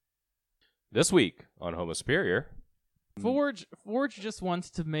This week on Homo Superior. Forge just wants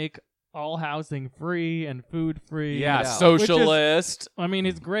to make all housing free and food free. Yeah, socialist.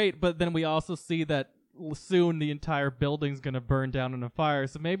 It's great, but then we also see that soon the entire building's going to burn down in a fire,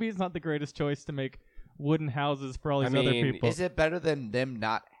 so maybe it's not the greatest choice to make wooden houses for all these other people. Is it better than them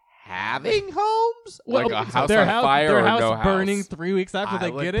not having homes? Like a house on fire their or house no house? burning 3 weeks after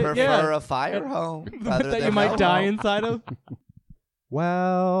they get it? I would prefer a fire home. That you might die inside of?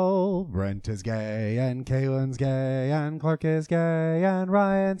 Well, Brent is gay, and Khelan's gay, and Clark is gay, and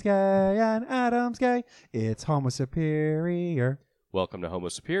Ryan's gay, and Adam's gay. It's Homo Superior. Welcome to Homo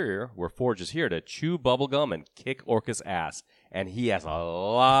Superior, where Forge is here to chew bubblegum and kick Orcus' ass. And he has a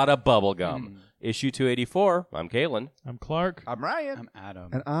lot of bubblegum. Issue 284, I'm Khelan. I'm Clark. I'm Ryan. I'm Adam.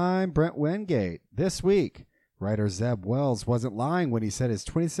 And I'm Brent Wingate. This week, writer Zeb Wells wasn't lying when he said his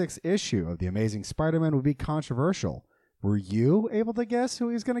 26th issue of The Amazing Spider-Man would be controversial. Were you able to guess who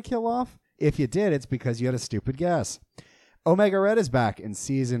he's going to kill off? If you did, it's because you had a stupid guess. Omega Red is back in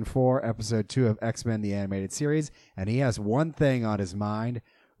Season 4, Episode 2 of X-Men the Animated Series, and he has one thing on his mind,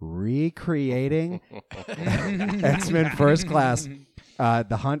 recreating X-Men First Class,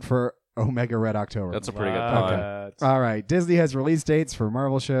 the hunt for Omega Red October. That's a pretty good pun. Okay. All right, Disney has release dates for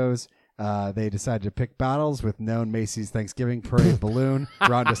Marvel shows. They decided to pick battles with known Macy's Thanksgiving Parade balloon,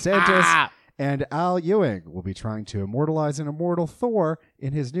 Ron DeSantis. And Al Ewing will be trying to immortalize an immortal Thor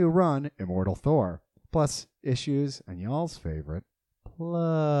in his new run, Immortal Thor. Plus, issues and y'all's favorite,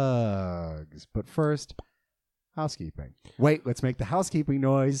 plugs. But first, housekeeping. Wait, let's make the housekeeping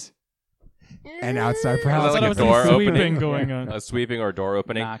noise. And outside for Is that housekeeping. like a door sweeping opening? going on. A sweeping or a door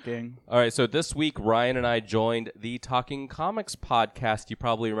opening? Knocking. All right, so this week, Ryan and I joined the Talking Comics podcast. You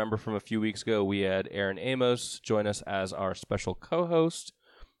probably remember from a few weeks ago, we had Aaron Amos join us as our special co-host.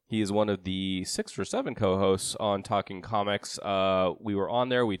 He is one of the 6 or 7 co-hosts on Talking Comics. We were on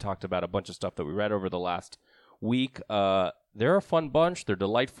there. We talked about a bunch of stuff that we read over the last week. They're a fun bunch. They're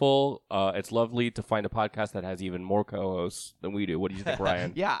delightful. It's lovely to find a podcast that has even more co-hosts than we do. What do you think,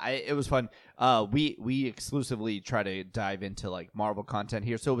 Ryan? Yeah, it was fun. We exclusively try to dive into like Marvel content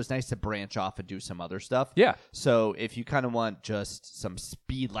here, so it was nice to branch off and do some other stuff. Yeah. So if you kind of want just some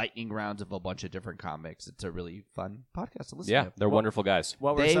speed lightning rounds of a bunch of different comics, it's a really fun podcast to listen Yeah, to. they're wonderful guys.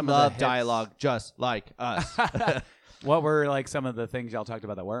 What were They some love of the hits? dialogue just like us. What were like some of the things y'all talked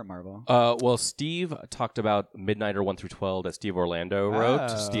about that weren't Marvel? Well, Steve talked about Midnighter 1 through 12 that Steve Orlando wrote.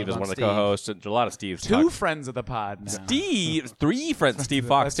 Oh, Steve is on one of the Steve. co-hosts. And a lot of Steve's 2 talk. friends of the pod now. Steve, 3 friends. Steve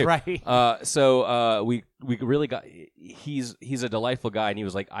Fox That's too. right. So we really got. He's a delightful guy, and he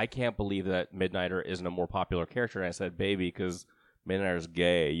was like, I can't believe that Midnighter isn't a more popular character. And I said, baby, because Midnighter's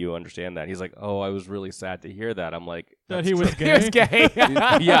gay. You understand that? He's like, oh, I was really sad to hear that. I'm like, That he was gay? He was gay.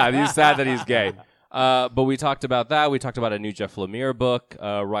 yeah, he's sad that he's gay. But we talked about that. We talked about a new Jeff Lemire book.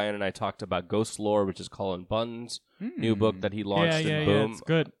 Ryan and I talked about Ghost Lore, which is Colin Bunn's new book that he launched in Boom. It's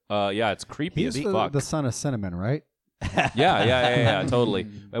good. Yeah, it's creepy He's as fuck. the son of Cinnamon, right? Yeah, totally.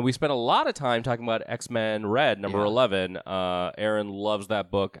 And we spent a lot of time talking about X-Men Red, number 11. Aaron loves that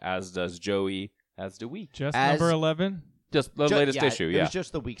book, as does Joey, as do we. Just As- number 11? Just the latest issue, It yeah. was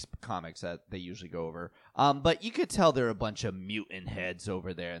just the week's comics that they usually go over. But you could tell there are a bunch of mutant heads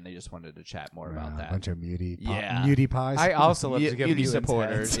over there, and they just wanted to chat more about A that. bunch of mutie Yeah. pies. I also love to give Beauty mutants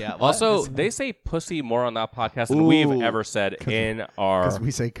supporters. heads. Yeah. Also, they say pussy more on that podcast than we've ever said in our... Because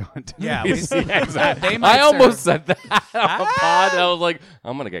we say cunt. Yeah, Yeah, exactly. They might I almost serve- said that on the pod. I was like,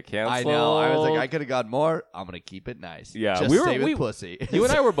 I'm going to get canceled. I know. I was like, I could have gone more. I'm gonna keep it nice. Yeah, just we were- stay with we- pussy. You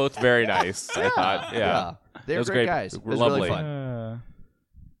and I were both very nice, I thought. Yeah. They It were was great great. guys. It We're was lovely. really fun.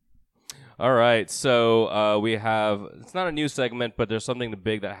 All right, so we have, it's not a news segment, but there's something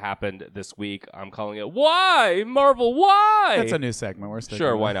big that happened this week. I'm calling it, Why? Marvel, why? That's a new segment. We're sticking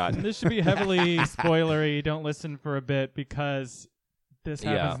Sure, with why it. not? This should be heavily spoilery. Don't listen for a bit because this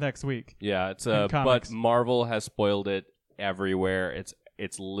happens next week. Yeah, it's In but comics. Marvel has spoiled it everywhere.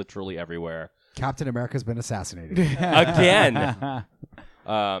 It's literally everywhere. Captain America's been assassinated. Again.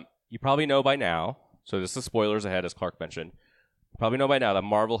 You probably know by now, so this is spoilers ahead, as Clark mentioned. You probably know by now that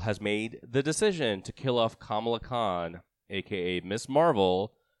Marvel has made the decision to kill off Kamala Khan, a.k.a. Miss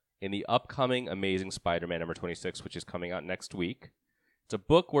Marvel, in the upcoming Amazing Spider-Man number 26, which is coming out next week. It's a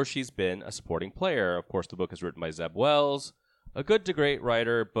book where she's been a supporting player. Of course, the book is written by Zeb Wells, a good to great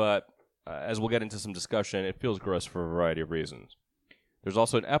writer, but as we'll get into some discussion, it feels gross for a variety of reasons. There's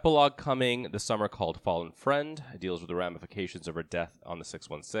also an epilogue coming this summer called Fallen Friend. It deals with the ramifications of her death on the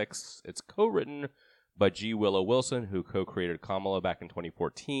 616. It's co-written by G. Willow Wilson, who co-created Kamala back in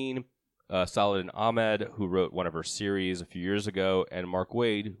 2014, Saladin Ahmed, who wrote one of her series a few years ago, and Mark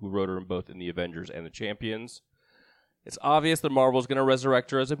Waid, who wrote her both in The Avengers and The Champions. It's obvious that Marvel's going to resurrect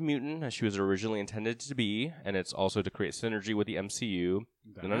her as a mutant, as she was originally intended to be, and it's also to create synergy with the MCU.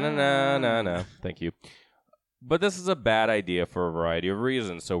 No. Thank you. But this is a bad idea for a variety of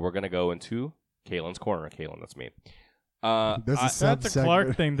reasons, so we're going to go into Khelan's Corner. Khelan, that's me. That's a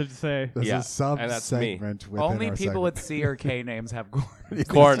Clark thing to say. This Yeah, is sub and that's me. segment within Only our people segment. with C or K names have corners.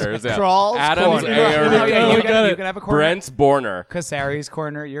 Corners, yeah. Thrall's Adam's Corner. heir. Oh, yeah, Oh, you got can it. have a corner. Brent's Borner. Kasari's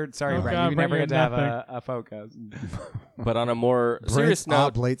corner. You're sorry, Oh, Brent. God, You Brent, never you're get to have nothing. a focus. But on a more Brent's serious note,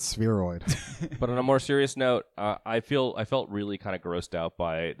 oblate spheroid. But on a more serious note, I felt really kind of grossed out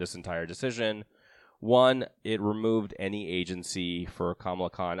by this entire decision. One, it removed any agency for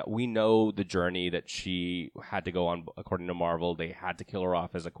Kamala Khan. We know the journey that she had to go on, according to Marvel. They had to kill her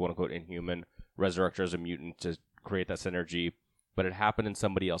off as a quote-unquote inhuman, resurrect her as a mutant to create that synergy. But it happened in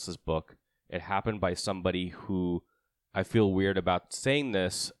somebody else's book. It happened by somebody who, I feel weird about saying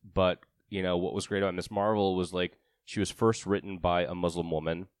this, but, you know, what was great about Ms. Marvel was, like, she was first written by a Muslim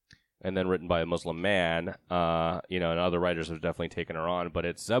woman, and then written by a Muslim man, and other writers have definitely taken her on.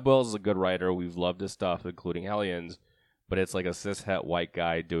 But Zeb Wells is a good writer. We've loved his stuff, including Hellions. But it's like a cishet white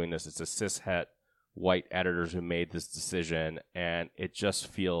guy doing this. It's a cishet white editors who made this decision, and it just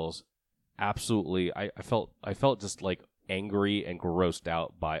feels absolutely. I felt just like angry and grossed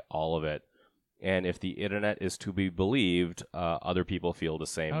out by all of it. And if the internet is to be believed, other people feel the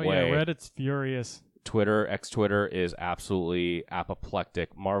same way. Yeah, Reddit's furious. Twitter, ex-Twitter is absolutely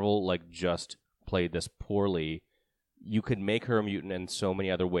apoplectic. Marvel, just played this poorly. You could make her a mutant in so many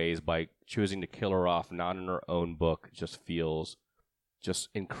other ways by choosing to kill her off, not in her own book. Just feels just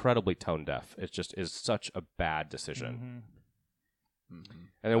incredibly tone deaf. It just is such a bad decision. Mm-hmm.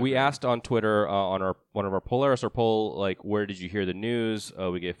 And then we asked on Twitter, on one of our Polaris, poll, where did you hear the news?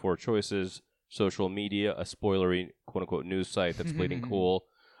 We gave 4 choices: social media, a spoilery quote-unquote news site that's bleeding cool,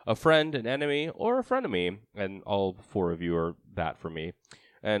 a friend, an enemy, or a frenemy. And all 4 of you are that for me.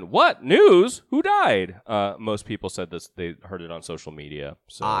 And what? News? Who died? Most people said this. They heard it on social media.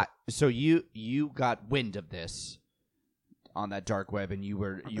 So you got wind of this on that dark web, and you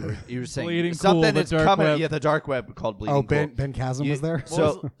were saying Bleeding something Cool, the that's dark coming. web. Yeah, the dark web called Bleeding Oh, Cool. Ben Chasm was there?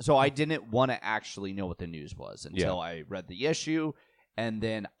 So I didn't want to actually know what the news was until I read the issue. And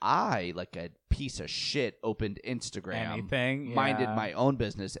then I, like a piece of shit, opened Instagram, Anything, minded yeah. my own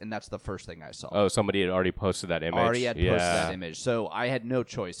business, and that's the first thing I saw. Oh, somebody had already posted that image. Already had posted that image. So I had no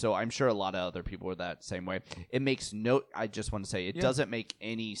choice. So I'm sure a lot of other people were that same way. It makes I just want to say, it doesn't make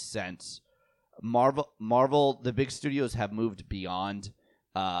any sense. Marvel, the big studios have moved beyond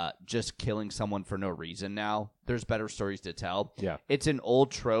just killing someone for no reason now. There's better stories to tell. Yeah. It's an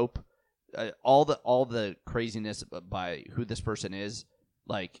old trope. All the craziness by who this person is,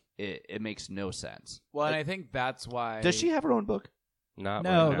 it makes no sense. Well, and I think that's why. Does she have her own book? Not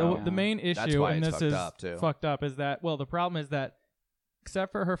No, right now. the main That's issue, why and it's this is fucked up, too. fucked up, is that, the problem is that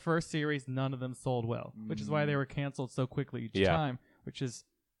except for her first series, none of them sold well, which is why they were canceled so quickly each time, which is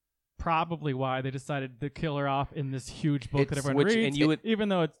probably why they decided to kill her off in this huge book that everyone reads, even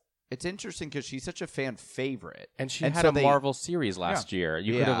though It's interesting because she's such a fan favorite, And she had a Marvel series last year.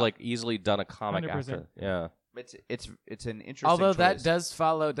 You could Yeah. have easily done a comic 100%. after. Yeah. It's an interesting. Although that choice.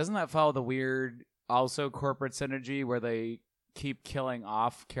 doesn't that follow the weird also corporate synergy where they keep killing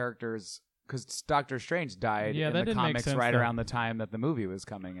off characters because Doctor Strange died Yeah, in that the didn't make comics sense, right though. around the time that the movie was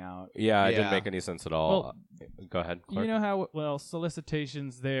coming out. Yeah, it didn't Yeah. make any sense at all. Go ahead, Clark. you know how,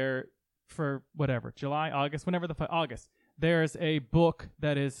 solicitations there for whatever, July, August, whenever August. There's a book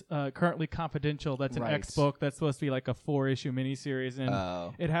that is currently confidential. That's an Right. X book that's supposed to be like a 4-issue miniseries, and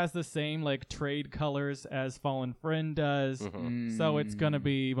Oh. it has the same trade colors as Fallen Friend does. Mhm. So it's gonna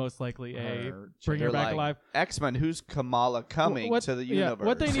be most likely a Her Bring Her They're Back like, Alive. X-Men, who's Kamala coming to the universe?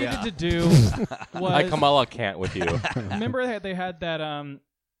 What they needed to do I was Kamala can't with you. remember that they had that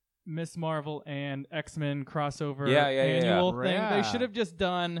Miss Marvel and X-Men crossover Yeah. annual thing. Yeah. They should have just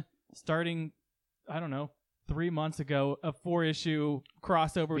done starting, I don't know, 3 months ago, a 4-issue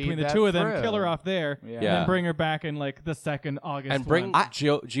crossover Feed between the that two of them, through. kill her off there, Yeah. and Yeah. then bring her back in the second August And bring one.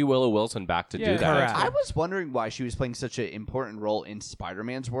 G. Willow Wilson back to Yeah, do that. correct. I was wondering why she was playing such an important role in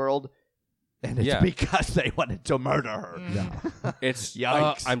Spider-Man's world, and it's Yeah. because they wanted to murder her. Yeah. It's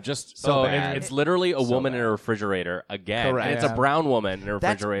Yikes. I'm just So bad. It's literally a So woman bad. in a refrigerator again. Correct. And it's a Yeah. brown woman in a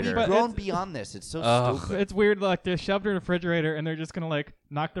That's refrigerator. we've But grown it's- beyond this. It's so Ugh. stupid. It's weird, they shoved her in a refrigerator, and they're just gonna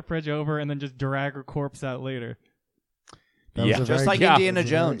knock the fridge over and then just drag her corpse out later. That was Yeah. a Just very- like Yeah. Indiana that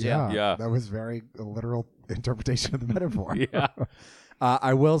was a very- Jones, yeah. Yeah. That was very a literal interpretation of the metaphor. Yeah.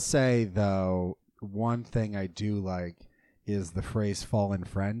 I will say, though, one thing I do like is the phrase fallen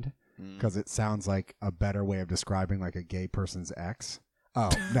friend, because it sounds like a better way of describing a gay person's ex.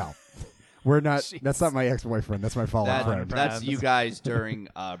 Oh, no. We're not. Jeez. That's not my ex-boyfriend. That's my fallen friend. That's you guys during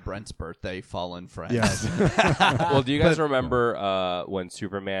Brent's birthday, fallen friends. Yes. Well, do you guys remember when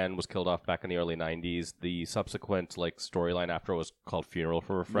Superman was killed off back in the early 90s? The subsequent storyline after was called Funeral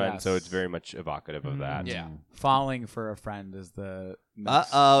for a Friend, Yes. so it's very much evocative of that. Yeah. Falling for a friend is the It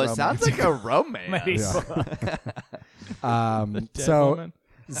sounds like a romance. So woman.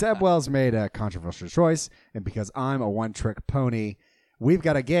 Zeb Wells made a controversial choice, and because I'm a one-trick pony, we've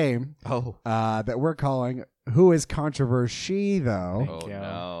got a game that we're calling Who is Controversy, though? Oh,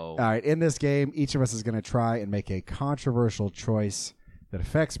 no. All right, in this game, each of us is going to try and make a controversial choice that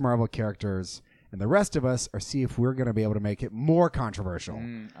affects Marvel characters, and the rest of us are see if we're going to be able to make it more controversial.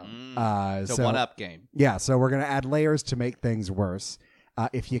 So one-up game. Yeah, so we're going to add layers to make things worse.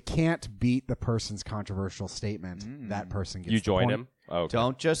 If you can't beat the person's controversial statement, that person gets You the join point. him? Oh, okay.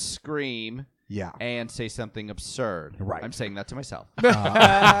 Don't just scream Yeah. and say something absurd. Right. I'm saying that to myself.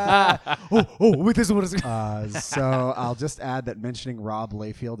 Wait, this is what it's... so I'll just add that mentioning Rob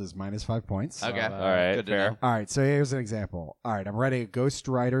Layfield is -5 points. Okay. All right, Good to fair. know. All right, so here's an example. All right, I'm writing a Ghost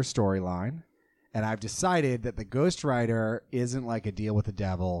Rider storyline, and I've decided that the Ghost Rider isn't like a deal with the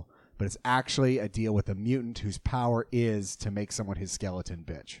devil, but it's actually a deal with a mutant whose power is to make someone his skeleton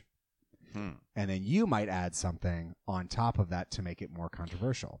bitch. And then you might add something on top of that to make it more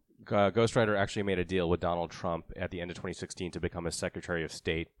controversial. Ghost Rider actually made a deal with Donald Trump at the end of 2016 to become his Secretary of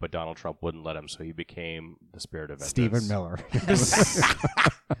State, but Donald Trump wouldn't let him, so he became the Spirit of Vengeance. Stephen Miller.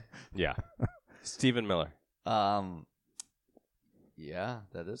 Yeah. Stephen Miller. Yeah,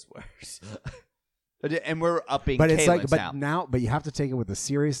 that is worse. And we're upping But it's like, Khelan's now. but you have to take it with the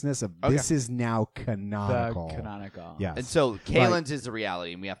seriousness of this is now canonical. The canonical. Yes. And so Khelan's is the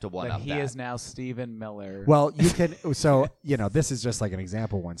reality, and we have to But one-up he that. is now Stephen Miller. Well, you can. So this is just like an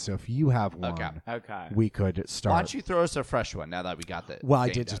example one. So if you have one, Okay. we could start. Why don't you throw us a fresh one now that we got the Well, I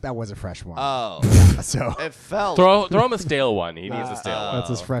game did just that was a fresh one. Oh. So It felt... Throw him a stale one. He needs a stale one.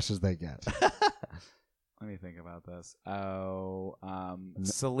 that's as fresh as they get. Let me think about this.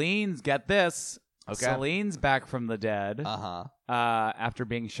 Celine's, get this. Okay. Celine's back from the dead Uh-huh. after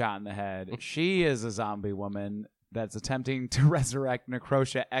being shot in the head. She is a zombie woman that's attempting to resurrect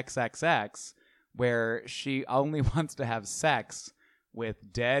Necrotia XXX, where she only wants to have sex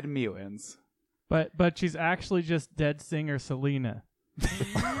with dead mutants. But she's actually just dead singer Selena.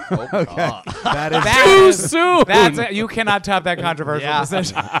 Okay. That is Too soon. You cannot top that controversial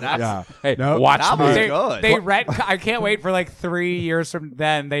decision. yeah. Hey, Nope. watch That me. was They, good. they I can't wait for 3 years from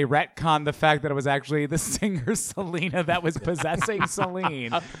then. They retcon the fact that it was actually the singer Selena that was possessing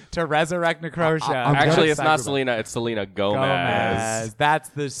Celine to resurrect Necrotia. Actually, it's not Selena. It's Selena Gomez. That's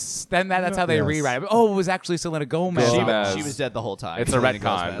that's how they Yes. rewrite it. Oh, it was actually Selena Gomez. Gomez. She was dead the whole time. It's a Selena retcon,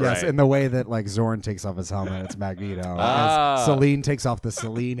 Gomez. Yes, right. in the way that Zorn takes off his helmet, it's Magneto. Ah. As Celine takes off the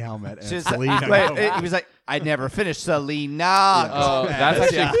Celine helmet, and She's Selena. wait, he was like, I never finished Selena. Oh, Gomez.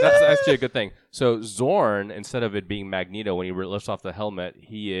 that's Yeah. actually a good thing. So Zorn, instead of it being Magneto, when he lifts off the helmet,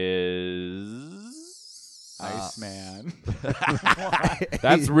 he is Iceman.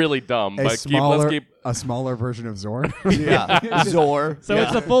 That's really dumb. a But smaller, let's keep. a smaller version of Zorn. Yeah. Zor. So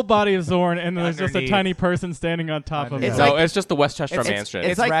it's the full body of Zorn, and then there's just a Underneath. tiny person standing on top of it. It's No, like- it's just the Westchester Mansion.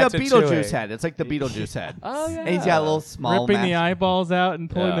 It's like the Ratatouille. Beetlejuice head. It's like the Beetlejuice head. Oh, yeah. And he's got a little small ripping the mask. eyeballs out and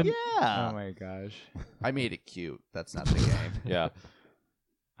pulling Yeah. them. Yeah. Oh my gosh. I made it cute. That's not the game. Yeah.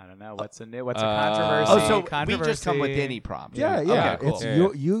 I don't know. What's a controversy? Oh, so we Controversy. just come with any prompt. yeah. Okay, cool. It's Yeah.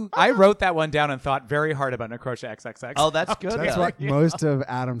 you. I wrote that one down and thought very hard about Necrotia XXX. Oh, that's good. That's though. what most of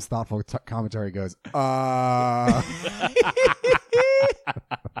Adam's thoughtful commentary goes.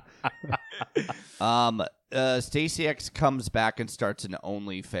 Stacey X comes back and starts an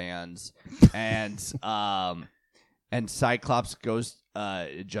OnlyFans, and Cyclops goes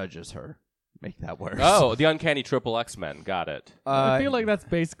judges her. Make that worse. Oh, the Uncanny Triple X-Men. Got it. I feel like that's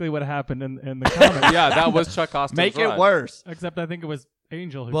basically what happened in the comics. Yeah, that was Chuck Austin's make run. it worse. Except I think it was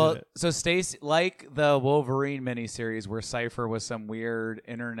Angel who Well, did it. so Stacy, like the Wolverine miniseries where Cypher was some weird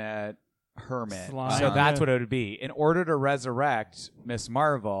internet hermit. Slime. So that's Yeah. what it would be. In order to resurrect Miss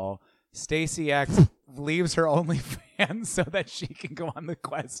Marvel, Stacey X leaves her OnlyFans so that she can go on the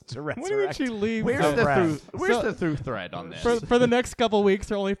quest to resurrect. What do you mean she leaves? Where's Oh, the right. through? Where's So- the through thread on this? For the next couple weeks,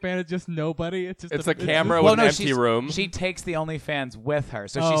 her OnlyFans is just nobody. It's just It's a camera just- with Well, an no, empty room. She takes the OnlyFans with her,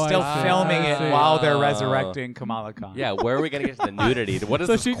 so Oh, she's still I see. filming I it see. while they're resurrecting Kamala Khan. Yeah, where are we going to get to the nudity? What is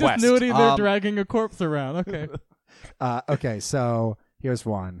So this she's quest? just nudity. They're Um, dragging a corpse around. Okay. Okay, so here's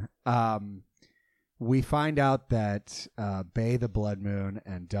one. We find out that Bay the Blood Moon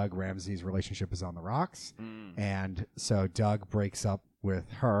and Doug Ramsey's relationship is on the rocks. And so Doug breaks up with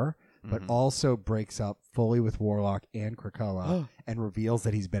her but also breaks up fully with Warlock and Krakoa and reveals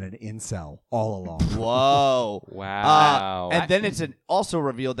that he's been an incel all along. Whoa. Wow. And then it's also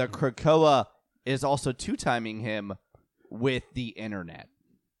revealed that Krakoa is also two-timing him with the internet.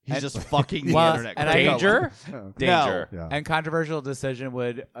 He's just fucking the internet. And Danger? No. Danger. Yeah. And controversial decision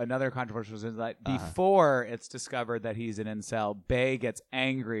another controversial decision that before it's discovered that he's an incel, Bay gets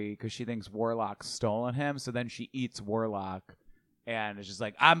angry because she thinks Warlock's stolen him. So then she eats Warlock. And it's just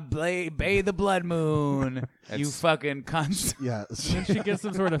like, I'm Bay the Blood Moon. You fucking cunt. Yeah. And she gets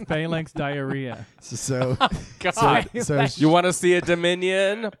some sort of phalanx diarrhea. So, God. so You want to see a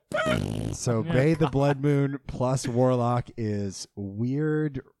Dominion? So Bay the Blood Moon plus Warlock is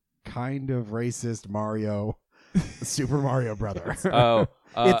weird, kind of racist Mario, Super Mario brother. Oh.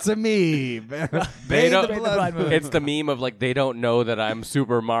 It's a meme. They Bay don't- the Blood Moon. It's the meme of like they don't know that I'm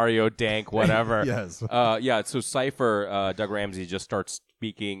Super Mario Dank, whatever. Yes. Yeah. So Cypher, Doug Ramsey just starts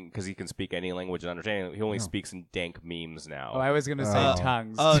speaking because he can speak any language and understand. He only speaks in dank memes now. Oh, I was going to say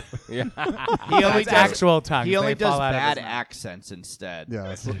tongues. Yeah. He only That's does actual tongues. He only They does fall out of bad his mouth. accents instead.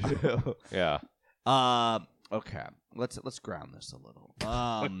 Yes. Yeah. Okay. Let's ground this a little.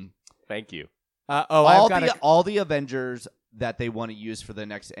 Thank you. All the Avengers that they want to use for the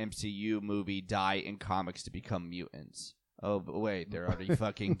next MCU movie die in comics to become mutants. Oh, but wait, they're already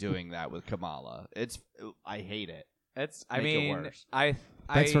fucking doing that with Kamala. I hate it. I Make it mean, worse.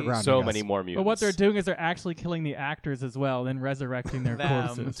 Thanks for grounding So us. many more mutants. But what they're doing is they're actually killing the actors as well, then resurrecting their them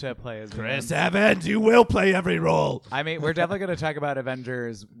corpses. to play as Chris villains. Evans, you will play every role. I mean, we're definitely going to talk about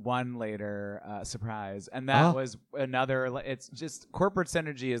Avengers 1 later, surprise. And that was another, it's just, corporate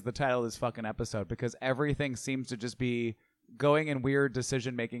synergy is the title of this fucking episode because everything seems to just be going in weird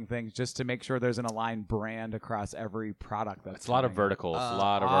decision-making things just to make sure there's an aligned brand across every product that's It's a lot of coming. verticals. A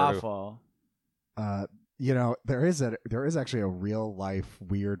lot of verticals. Awful. There is actually a real life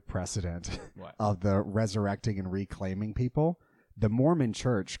weird precedent of the resurrecting and reclaiming people. The Mormon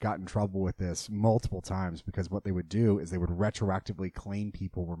Church got in trouble with this multiple times because what they would do is they would retroactively claim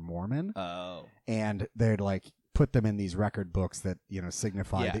people were Mormon, and they'd like put them in these record books that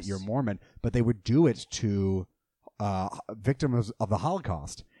signify that you're Mormon, but they would do it to victims of the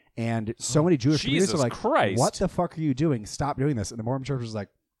Holocaust. And so many Jewish communities Jesus are like, Christ. "What the fuck are you doing? Stop doing this!" And the Mormon Church was like,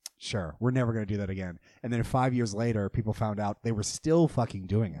 "Sure, we're never going to do that again." And then 5 years later, people found out they were still fucking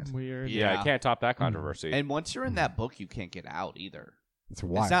doing it. Weird. Yeah, I can't top that controversy. And once you're in that book, you can't get out either. It's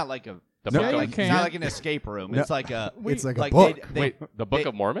wild. It's not like a. The it's book not of- like, You it's can't. not like an escape room. It's like a. It's like a like book. Wait, the Book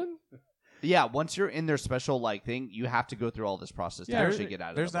of Mormon? Yeah, once you're in their special thing, you have to go through all this process to Yeah, actually get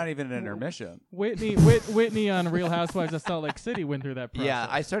out of There's the not book. even an intermission. Whitney on Real Housewives of Salt Lake City went through that process. Yeah,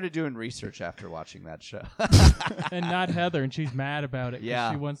 I started doing research after watching that show. And not Heather, and she's mad about it. 'Cause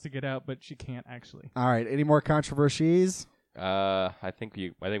Yeah. she wants to get out, but she can't actually. All right, any more controversies? I think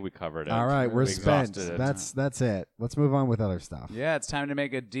we covered it. All right, we're We spent. exhausted it. That's it. Let's move on with other stuff. Yeah, it's time to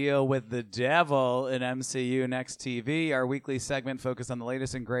make a deal with the devil in MCU Next TV, our weekly segment focused on the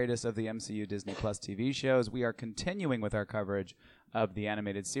latest and greatest of the MCU Disney Plus TV shows. We are continuing with our coverage of the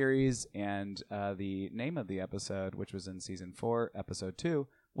animated series, and the name of the episode, which was in Season 4, Episode 2,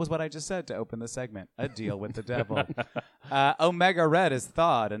 was what I just said to open the segment, A Deal with the Devil. Omega Red is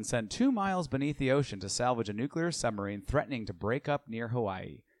thawed and sent 2 miles beneath the ocean to salvage a nuclear submarine threatening to break up near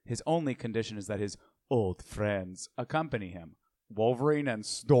Hawaii. His only condition is that his old friends accompany him. Wolverine and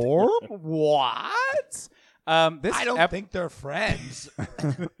Storm? What? I think they're friends.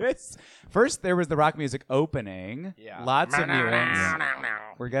 First, there was the rock music opening. Yeah. Lots of mutants.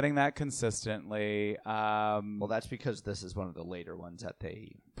 We're getting that consistently. Well, that's because this is one of the later ones that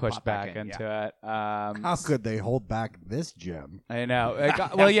they Push pop back in, into yeah. it. How could they hold back this gem? I know.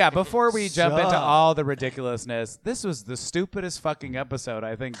 Well, yeah, before we jump into So- all the ridiculousness, this was the stupidest fucking episode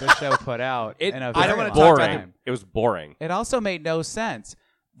I think this show put out in a I very don't wanna long talk about time. It was boring. It also made no sense.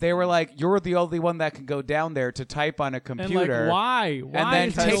 They were like, you're the only one that can go down there to type on a And computer. like, why? And Why then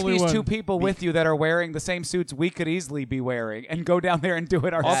is he the take only these one? 2 people with you that are wearing the same suits we could easily be wearing and go down there and do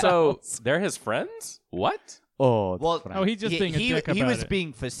it ourselves. Also, they're his friends? What? Well, Oh, he's just being a dick he about was it.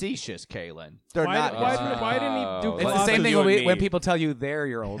 being facetious, Kalen. They're Why, not. why didn't he do Oh. It's Colossus? the same thing You when, and when me. people tell you they're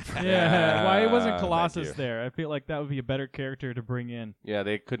your old friend. Yeah, why wasn't Thank Colossus you. there? I feel like that would be a better character to bring in. Yeah,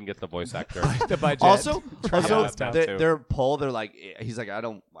 they couldn't get the voice actor. The budget. Also, that too. their poll, they're like, he's like, I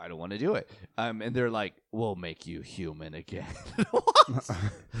don't want to do it. And they're like, we'll make you human again. What?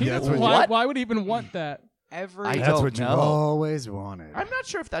 That's what Why would he even want that? Every I That's don't what you know. always wanted. I'm not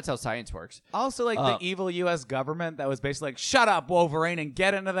sure if that's how science works. Also, like the evil U.S. government that was basically like, "Shut up, Wolverine, and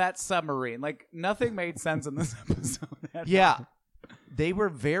get into that submarine." Like nothing made sense in this episode. Yeah. They were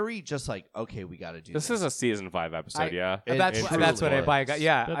very just like, okay, we got to do this. This is a season 5 episode, yeah. That's what I got.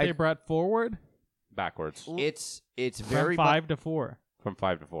 Yeah, That they brought forward Backwards. It's from very 5 to 4. From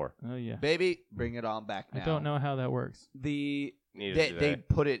 5 to 4. Oh yeah. baby, bring it on back now. I don't know how that works. They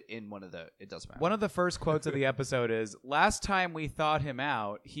put it in one of the. It doesn't matter. One of the first quotes of the episode is, "Last time we thawed him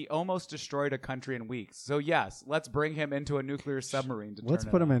out, he almost destroyed a country in weeks. So yes, let's bring him into a nuclear submarine to Let's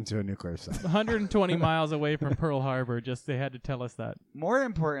turn put it him on." into a nuclear site. 120 miles away from Pearl Harbor. Just they had to tell us that. More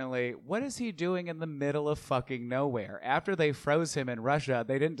importantly, what is he doing in the middle of fucking nowhere? After they froze him in Russia,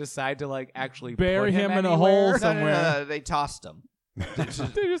 they didn't decide to actually Bury put him in a anywhere. hole No, somewhere. they tossed him. They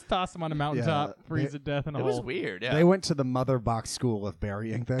just toss him on a mountaintop, Yeah, freeze to death in a It hole. was weird. Yeah. They went to the mother box school of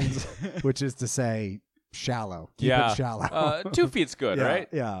burying things, which is to say, shallow. Keep it shallow. 2 feet's good, yeah, right?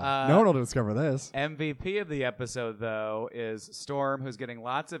 Yeah. No one will discover this. MVP of the episode, though, is Storm, who's getting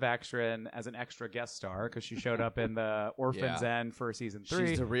lots of extra as an extra guest star because she showed up in the Orphan's End for season 3.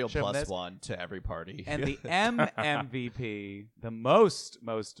 She's the real Showed plus this. one to every party. And the MVP, the most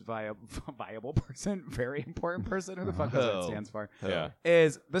viable person, very important person, who the fuck knows what it stands for, Yeah.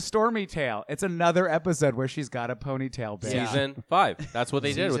 is the Stormy Tail. It's another episode where she's got a ponytail bit. Yeah. Season 5. That's what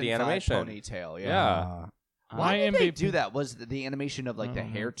they did with the Season 5 animation. ponytail. Yeah. Yeah. Why My did they MVP do that? Was the animation of the don't know.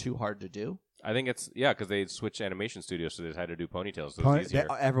 hair too hard to do? I think it's, because they switched animation studios, so they had to do ponytails, so it Pony- was easier.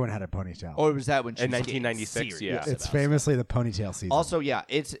 everyone had a ponytail. Or was that when she In was getting 1996, serious yeah. It's about famously the ponytail season. Also, yeah,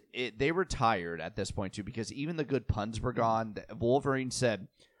 they were tired at this point too because even the good puns were gone. Wolverine said,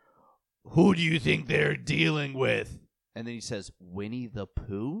 "Who do you think they're dealing with?" And then he says, "Winnie the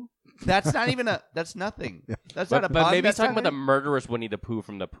Pooh." That's not even a. That's nothing. That's not a But pun. maybe he's That's talking not about the it. murderous Winnie the Pooh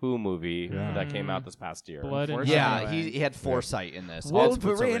from the Pooh movie Yeah. that came out this past year. Blood and Yeah, Anyway. he had foresight in this.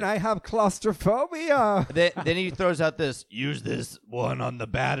 Wolverine, I have claustrophobia. Then he throws out this. Use this one on the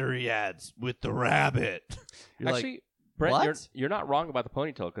battery ads with the rabbit. You're Actually, like, Brent, what? you're not wrong about the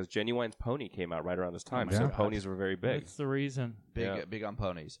ponytail because Genuine's Pony came out right around this time, my so God. ponies were very big. That's the reason. big on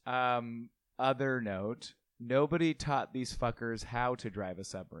ponies. Other note, nobody taught these fuckers how to drive a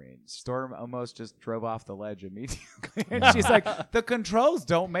submarine. Storm almost just drove off the ledge immediately. And she's like, the controls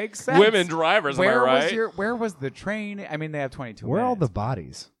don't make sense. Women drivers, am I right? Where was the train? I mean, they have 22 Where are all the minutes.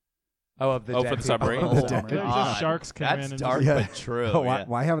 bodies? Oh, of the Oh, dead for the people. submarine? Oh, The dead- There's God. just sharks come That's in and dark Yeah. but true. why, yeah.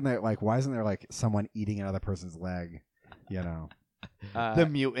 why haven't they why isn't there someone eating another person's leg? You know. The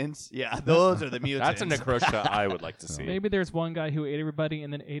mutants? Yeah, those are the mutants. That's a necrotia I would like to see. maybe there's one guy who ate everybody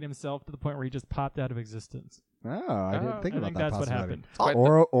and then ate himself to the point where he just popped out of existence. Oh, I didn't think I about think that that's what possibility.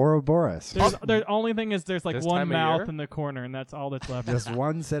 happened. Ouroboros. The only thing is there's This one time of mouth year? in the corner, and that's all that's left. Just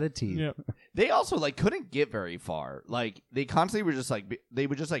one set of teeth. Yep. They also couldn't get very far. They constantly were just they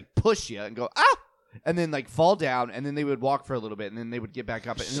would just push you and go ah, and then fall down, and then they would walk for a little bit, and then they would get back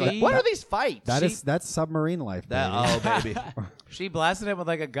up. And you're like, what are these fights? That's submarine life. that Baby. oh baby. She blasted him with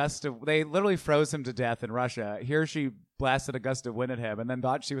a gust of. They literally froze him to death in Russia. Here she blasted a gust of wind at him, and then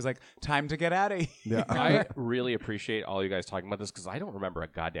thought she was like, "Time to get out of here." Yeah. I really appreciate all you guys talking about this because I don't remember a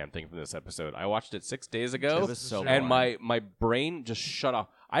goddamn thing from this episode. I watched it 6 days ago, It was so and boring. my brain just shut off.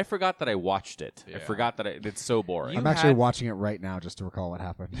 I forgot that I watched it. I forgot that it's so boring. I'm actually watching it right now just to recall what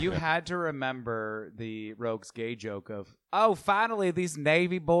happened. You had to remember the Rogue's gay joke of, "Oh, finally these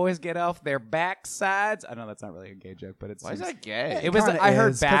Navy boys get off their backsides." I know that's not really a gay joke, but it's. Why is that gay? It was. Kinda I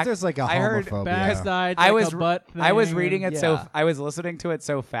heard is, 'cause back. there's a I heard homophobia. Backsides, I like was a butt I was thing, reading and- it I was listening to it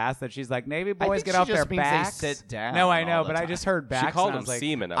so fast that she's like, "Navy boys think get she off their just means they backs." sit down No, I know, all the but I time. just heard backs. she called and I him was like,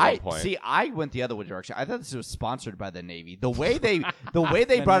 semen at I one point. see. I went the other direction. I thought this was sponsored by the Navy. The way they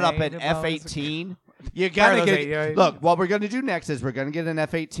brought up an Navy F-18. You Part gotta of get. those, yeah. Look, what we're gonna do next is we're gonna get an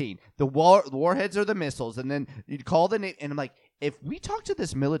F-18. The warheads are the missiles, and then you'd call the Navy. And I'm like, if we talk to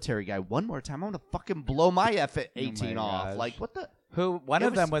this military guy one more time, I'm gonna fucking blow my F-18 Oh my off. gosh. Like, what the? One It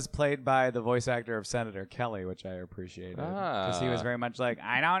of them was- was played by the voice actor of Senator Kelly, which I appreciated because he was very much like,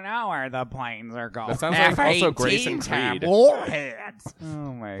 "I don't know where the planes are going." That sounds like also Grayson Creed. Warheads.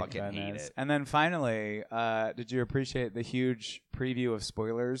 Oh my Fucking hate goodness! it. And then finally, did you appreciate the huge preview of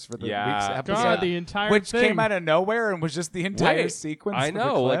spoilers for the Yeah. week's episode? God, the entire which thing. came out of nowhere and was just the entire Wait, sequence. I of the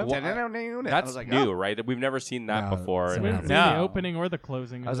know, like, clip. what- I That's was like, new, oh. right? We've never seen that No, before. it's We not. didn't see the No. opening or the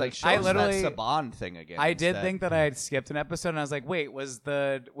closing. I was of like, it. show I us literally- that Saban thing again. I did instead. think that I had skipped an episode, and I was like, "Wait, what is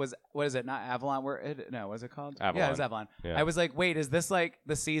it? Not Avalon? What is it called? Yeah, it was Avalon. Avalon. Yeah. I was like, "Wait, is this like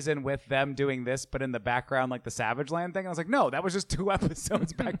the season with them doing this, but in the background, like the Savage Land thing?" I was like, "No, that was just 2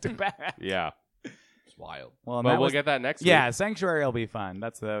 episodes back to back." Yeah. It's wild. Well, and But that we'll was- get that next Yeah, week. Sanctuary will be fun.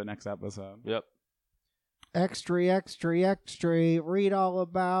 That's the next episode. Yep. Extra, extra, extra. Read all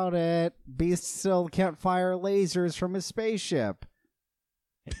about it. Beast still can't fire lasers from his spaceship.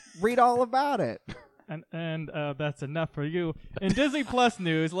 Read all about it. And that's enough for you. In Disney Plus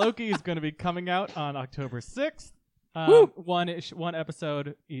news, Loki is going to be coming out on October 6th. One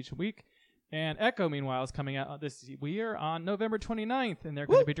episode each week. And Echo, meanwhile, is coming out this year on November 29th, and they're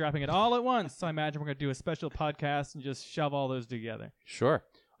going to be dropping it all at once. So I imagine we're going to do a special podcast and just shove all those together. Sure.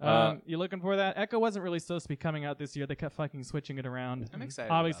 You looking for that? Echo wasn't really supposed to be coming out this year. They kept fucking switching it around. I'm excited.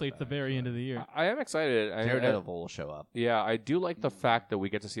 Obviously, about it's the that, very end of the year. I am excited. Daredevil will show up. Yeah, I do like the fact that we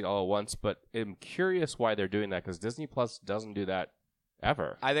get to see it all at once, but I'm curious why they're doing that because Disney Plus doesn't do that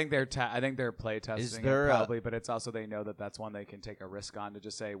ever. I think they're play testing there it probably, but it's also they know that that's one they can take a risk on to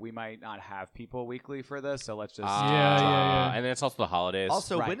just say we might not have people weekly for this, so let's just Yeah. And then it's also the holidays.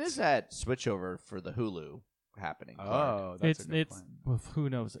 Also, Right. when is that switchover for the Hulu happening? Oh, that's a good It's point. who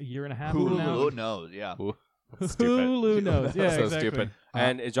knows, a year and a half from now? Hulu knows, yeah. Stupid. Hulu knows. Yeah, so exactly. stupid.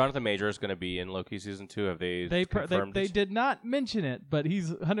 And is Jonathan Major is going to be in Loki season 2? Have they confirmed? They did not mention it, but he's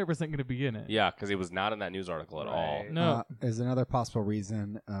 100% going to be in it. Yeah, because he was not in that news article at all. Right. No. Is another possible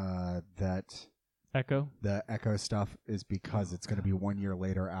reason that Echo. the Echo stuff is because it's going to be 1 year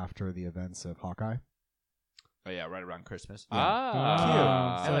later after the events of Hawkeye? Oh, yeah, right around Christmas.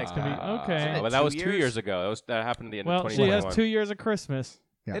 Ah, So I it's like going to that. be okay. Isn't it But that 2 was 2 years? years ago. That happened at the end of Well, she 2021. has 2 years of Christmas.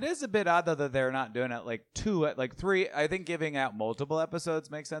 Yeah. It is a bit odd though that they're not doing it like three. I think giving out multiple episodes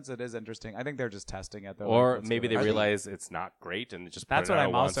makes sense. It is interesting. I think they're just testing it though. Or Like, maybe they Are they- realize it's not great and just That's put it what out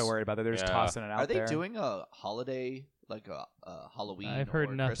I'm once. also worried about. That they're just Yeah. tossing it out Are they there. doing a holiday, like a Halloween I've heard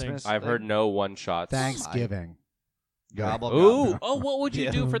or nothing. Christmas I've heard thing? no one shots. Thanksgiving. Gobble, Ooh, gobble. oh, what would you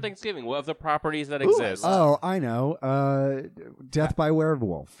Yeah. do for Thanksgiving? What of the properties that Ooh, exist? Oh, I know. Death by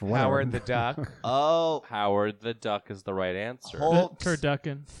Werewolf. Whatever. Howard the Duck. Oh, Howard the Duck is the right answer. Whole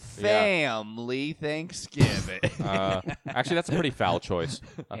Turducken. family Thanksgiving. Actually, that's a pretty foul choice.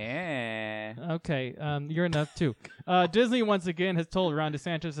 Yeah. Okay, you're enough too. Disney once again has told Ron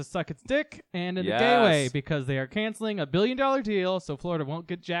DeSantis to suck its dick and in the gay Yes. way because they are canceling a $1 billion deal, so Florida won't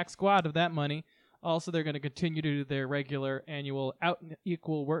get jack squat of that money. Also, they're going to continue to do their regular annual Out and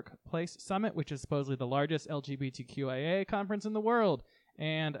Equal Workplace Summit, which is supposedly the largest LGBTQIA conference in the world.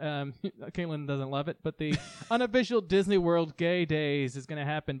 And Khelan doesn't love it, but the unofficial Disney World Gay Days is going to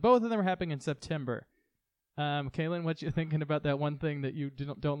happen. Both of them are happening in September. Khelan, what you thinking about that one thing that you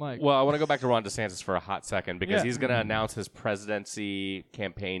don't like? Well, I want to go back to Ron DeSantis for a hot second because Yeah. he's going to announce his presidency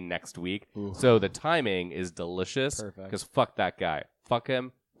campaign next week. So the timing is delicious. Perfect. Because fuck that guy.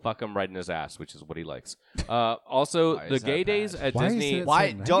 Fuck him right in his ass, which is what he likes. Also, Why the is that gay bad? days at Why is Disney. it-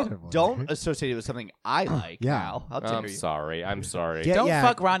 Why so don't negative, don't right? associate it with something I like? Yeah. Now, how dare I'm you? sorry. Yeah. Don't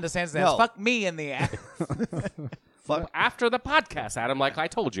fuck Ron DeSantis. No. Fuck me in the ass. Fuck. After the podcast, Adam, like I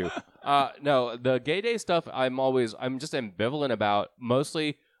told you. No, the gay day stuff I'm just ambivalent about.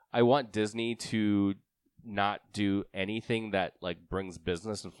 Mostly, I want Disney to not do anything that like brings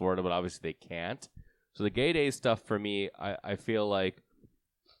business in Florida, but obviously they can't. So the gay day stuff for me, I feel like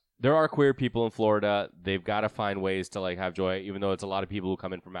there are queer people in Florida. They've got to find ways to like have joy, even though it's a lot of people who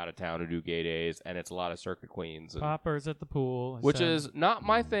come in from out of town who do gay days, and it's a lot of circuit queens. And, Poppers at the pool. I which said. is not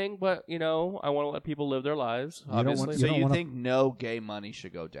my thing, but I want to let people live their lives. You don't want- Obviously, So don't you wanna- think no gay money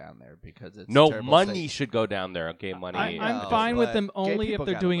should go down there because it's no terrible money state? should go down there. Gay money. I'm No, fine with but them gay only if people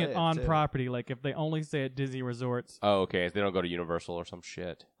they're gotta doing it live, on too. property. Like if they only stay at Disney resorts. Oh, okay. If they don't go to Universal or some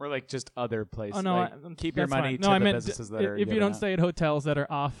shit. Or like just other places. Oh no, like, keep your that's money fine. to No, I the meant businesses that if are you giving don't it. stay at hotels that are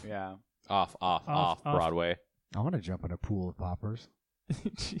off. Yeah. Off Broadway. I want to jump in a pool of poppers.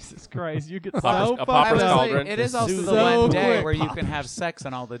 Jesus Christ, you get Poppers- so a fucked Popper's up. Cauldron. It is also the So one day quick. where you can have sex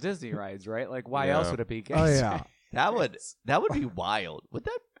on all the Disney rides, right? Like, why Yeah. else would it be gay? Oh, yeah. That would be wild. Would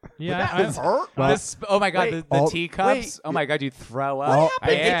that? Yeah, would that hurt? Well, Oh my god, Wait, the all- teacups. wait. Oh my god, you throw up. All-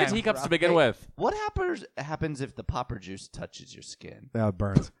 I Yeah. hate the teacups to begin with. What happens if the popper juice touches your skin? That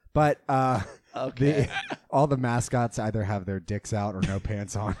burns. But Okay. all the mascots either have their dicks out or no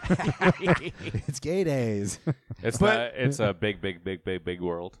pants on. It's gay days. It's a big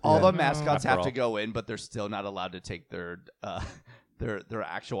world. All Yeah. the mascots After have all. to go in, but they're still not allowed to take their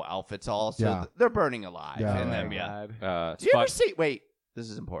actual outfits off. So Yeah. they're burning alive. Yeah. And Oh then, my yeah. god. Did you ever see? Wait, this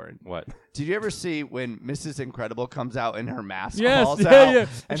is important. What? Did you ever see when Mrs. Incredible comes out and her mask Yes, falls yeah, out? yeah.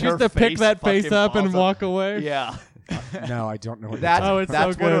 And She used her to pick that face fucking up and falls walk away. Yeah. No, I don't know what That's, Oh, it's that's so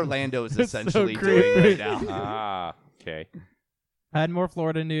what good. Orlando is It's so essentially creepy. doing right now. Ah, okay. I had more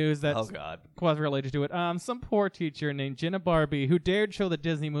Florida news that's Oh, God. quasi-related to it. Some poor teacher named Jenna Barbie who dared show the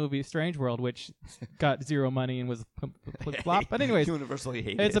Disney movie Strange World, which got zero money and was a complete flop. But anyways, Universally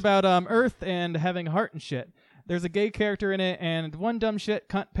hated. it's about Earth and having a heart and shit. There's a gay character in it, and one dumb shit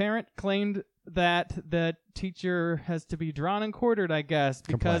cunt parent claimed that the teacher has to be drawn and quartered, I guess,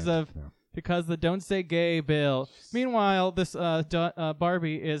 because of the Don't Say Gay bill. Meanwhile, this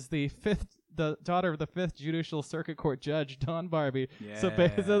Barbie is the fifth the daughter of the 5th Judicial Circuit Court Judge, Dawn Barbie. Yeah. So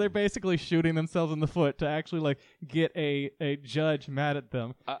they're basically shooting themselves in the foot to actually like get a judge mad at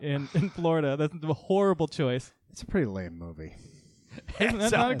them in Florida. That's a horrible choice. It's a pretty lame movie.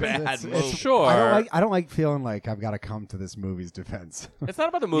 It's a bad movie. Sure. I don't like feeling like I've got to come to this movie's defense. It's not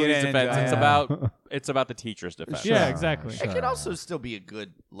about the movie's didn't defense. enjoy It's about the teacher's defense. Yeah, exactly. It could also still be a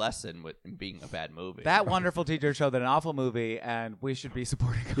good lesson with being a bad movie. That wonderful teacher showed that an awful movie, and we should be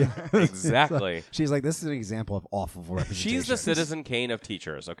supporting her. Exactly. She's like, this is an example of awful representation. She's the Citizen Kane of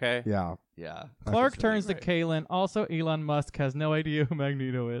teachers, okay? Yeah. Yeah. Clark turns to Khelan. Also, Elon Musk has no idea who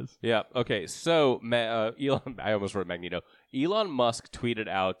Magneto is. Yeah, okay. So, Elon, I almost wrote Magneto. Elon Musk tweeted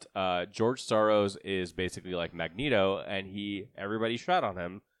out, George Soros is basically like Magneto, and everybody shot on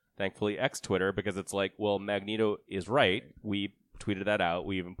him. Thankfully, Twitter, because it's like, well, Magneto is right. We tweeted that out.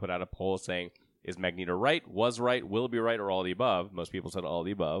 We even put out a poll saying, is Magneto right, was right, will be right, or all the above? Most people said all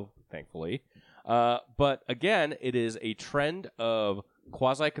the above, thankfully. But again, it is a trend of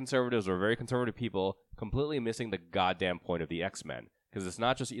quasi-conservatives or very conservative people completely missing the goddamn point of the X-Men. Because it's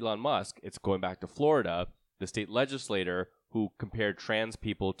not just Elon Musk. It's going back to Florida, the state legislator who compared trans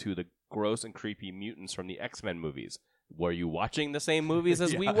people to the gross and creepy mutants from the X-Men movies. Were you watching the same movies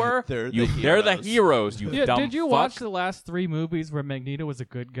as we were? They're They're the heroes, you Yeah, dumb did you fuck. watch the last 3 movies where Magneto was a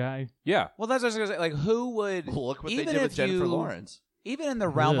good guy? Yeah. Well, that's what I was going to say. Like, who would... Well, look what they even did with if Jennifer you- Lawrence. Even in the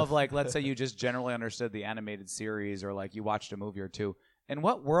realm Ugh. of, like, let's say you just generally understood the animated series or, like, you watched a movie or two, in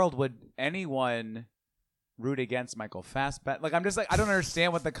what world would anyone root against Michael Fassbender? Like, I'm just like, I don't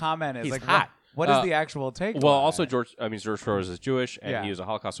understand what the comment is. He's like, hot. What is the actual take? Well, on also that? George Soros is Jewish, and Yeah. he was a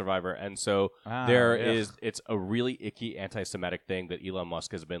Holocaust survivor, and so Ah, it's a really icky anti-Semitic thing that Elon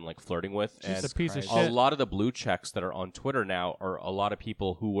Musk has been like flirting with, Just and a piece of Christ. a shit. lot of the blue checks that are on Twitter now are a lot of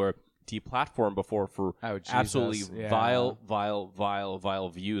people who were deplatformed before for Oh, Jesus. absolutely Yeah. vile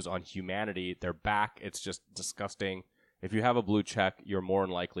views on humanity. They're back. It's just disgusting. If you have a blue check, you're more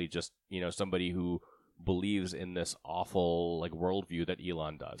than likely just somebody who believes in this awful like worldview that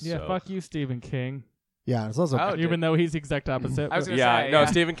Elon does. Yeah, so. fuck you, Stephen King. Yeah, it's also Oh, Even though he's the exact opposite. I was gonna Yeah, say, no, yeah.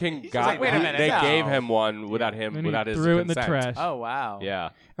 Stephen King got. like, wait a minute, they no. gave him one without him, and without he his threw it in the consent. trash. Oh, wow. Yeah,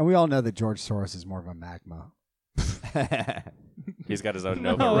 and we all know that George Soros is more of a magma. he's got his own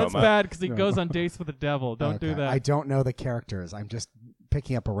No, Nova that's Roma. bad because he No. goes on dates with the devil. Don't do Okay. that. I don't know the characters. I'm just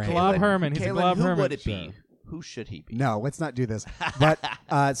picking up a random. Glob Herman. He's a Khelan, Glob who Herman. would it be? Sure. Who should he be? No, let's not do this. But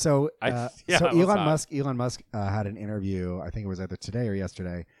so let's Elon not. Musk had an interview. I think it was either today or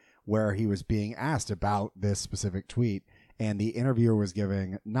yesterday, where he was being asked about this specific tweet, and the interviewer was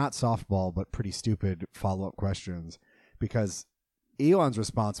giving not softball but pretty stupid follow-up questions, because Elon's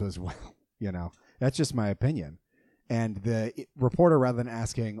response was, "Well, that's just my opinion," and the reporter, rather than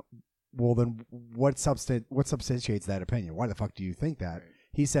asking, "Well, then what substantiates that opinion? Why the fuck do you think that?"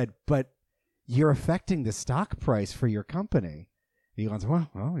 He said, "But you're affecting the stock price for your company." Elon's,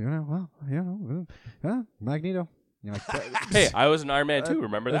 Magneto. Hey, I was an Iron Man too.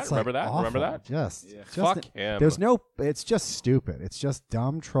 Remember that? It's, like, Remember that? awful. Remember that? Just Fuck him. There's it's just stupid. It's just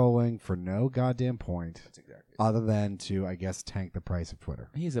dumb trolling for no goddamn point. That's exactly. Other than to, I guess, tank the price of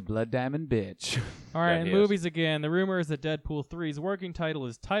Twitter. He's a blood diamond bitch. All right, Yeah, in he is. movies again, the rumor is that Deadpool 3's working title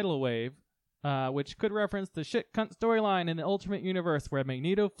is Tidal Wave, which could reference the shit cunt storyline in the Ultimate Universe where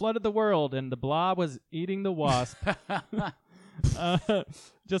Magneto flooded the world and the Blob was eating the Wasp.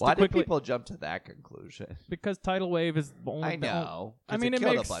 Just Why to did quickly, people jump to that conclusion? because Tidal Wave is only I know. I 'cause mean, it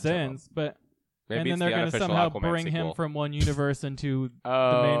killed a makes bunch of 'em. sense, but Maybe and then it's they're the going to unofficial somehow Aquaman bring him sequel. from one universe into the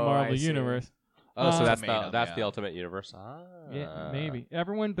main Oh, Marvel I see. universe. Oh, so that's Ultimatum, the yeah. Ultimate Universe. Ah. Yeah, maybe.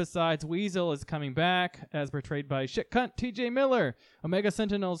 Everyone besides Weasel is coming back, as portrayed by shit cunt T.J. Miller. Omega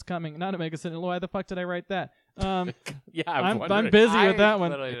Sentinel's coming. Not Omega Sentinel. Why the fuck did I write that? Yeah, I'm wondering. busy with that I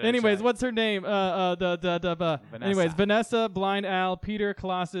one. literally didn't Anyways, check. what's her name? Anyways, Vanessa, Blind Al, Peter,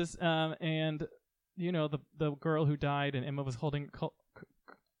 Colossus, and the girl who died, and Emma was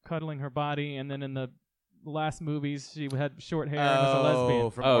cuddling her body, and then in the last movies she had short hair and was a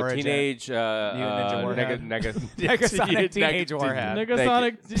lesbian. From Oh, Origin. teenage Ninja Warhead. Negasonic Teenage Warhead.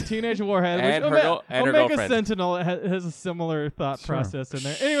 Negasonic Teenage Warhead, And which her girl- and her Omega girlfriend. Sentinel has a similar thought process in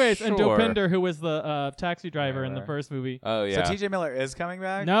there. Anyways, and Sure. Dopinder, who was the taxi driver in the Whatever. first movie. Oh yeah. So TJ Miller is coming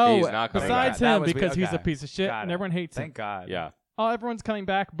back? No, He's not coming besides back. That him was because he's a okay. piece of shit Got and it. everyone hates him. Thank God. Yeah. Oh, everyone's coming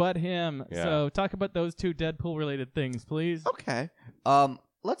back but him. Yeah. So talk about those two Deadpool related things, please. Okay.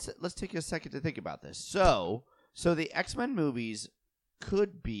 Let's take a second to think about this. So the X-Men movies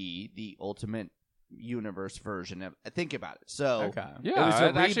could be the Ultimate Universe version of. Think about it. So Okay. Yeah, was a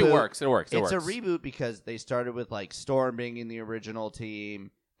it actually reboot. works. It works. it's a reboot because they started with like Storm being in the original team.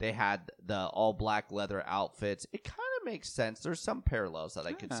 They had the all black leather outfits. It kind of makes sense. There's some parallels that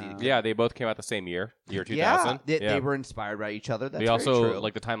I could see. Yeah, they both came out the same year 2000. Yeah, they were inspired by each other. That's they very also, true.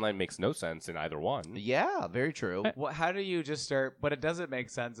 like, the timeline makes no sense in either one. Yeah, very true. Well, how do you just start? What it doesn't make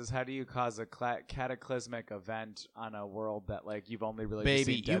sense is how do you cause a cataclysmic event on a world that like you've only really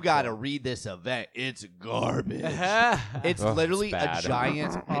Baby, just seen you got to read this event. It's garbage. It's Oh, literally it's a bad.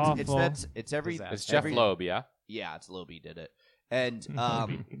 giant. Awful. It's every. It's Jeff Loeb, yeah? Yeah, it's Loeb did it. And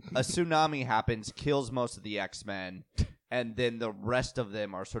a tsunami happens, kills most of the X-Men, and then the rest of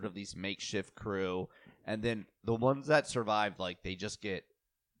them are sort of these makeshift crew. And then the ones that survived, like, they just get,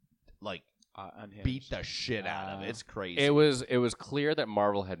 like, unhinged. beat the shit out of it. It's crazy. It was clear that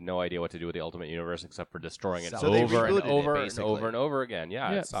Marvel had no idea what to do with the Ultimate Universe except for destroying it So they over and rebooted it, over and basically. over and over again.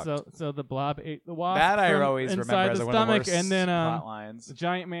 Yeah, it sucked. so the blob ate the wasp That I from always inside remember the as one stomach, of the worst and then plot lines. the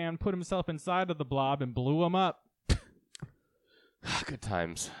giant man put himself inside of the blob and blew him up. Good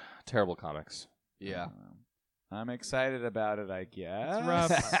times. Terrible comics. yeah. I'm excited about it, I guess. It's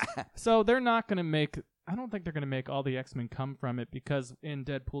rough. So they're not going to make. I don't think they're going to make all the X-Men come from it because in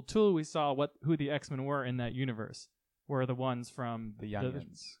Deadpool 2 we saw who the X-Men were in that universe. Were the ones from The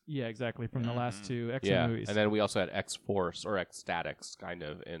youngins. yeah, exactly, from the last two X-Men Yeah, movies. and then we also had X-Force or X-Statics kind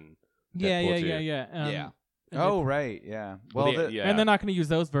of in yeah, Deadpool 2. yeah. Yeah. And Oh, right, yeah. Well, Well, the- yeah. and they're not going to use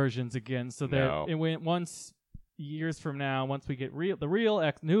those versions again. So No. it went once years from now. Once we get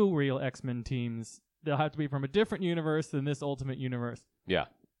new real X-Men teams, they'll have to be from a different universe than this Ultimate Universe. Yeah.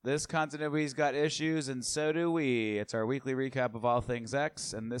 This continuity's got issues, and so do we. It's our weekly recap of all things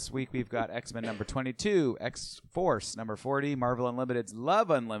X, and this week we've got X-Men number 22, X-Force number 40, Marvel Unlimited's Love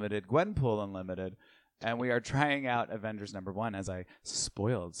Unlimited, Gwenpool Unlimited, and we are trying out Avengers number 1, as I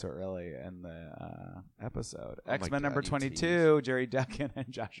spoiled so early in the episode. X-Men God, number you 22, Jerry Duncan and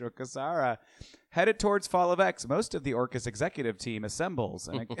Joshua Cassara. Headed towards Fall of X, most of the Orcus executive team assembles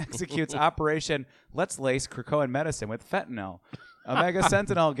and executes Operation Let's Lace Krakoan Medicine with fentanyl. Omega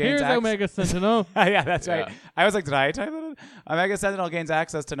Sentinel gains Here's access. Omega Sentinel. Yeah, that's right. Yeah. I was like, did I type that in? Omega Sentinel gains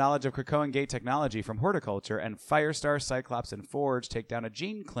access to knowledge of Krakoan gate technology from horticulture, and Firestar, Cyclops, and Forge take down a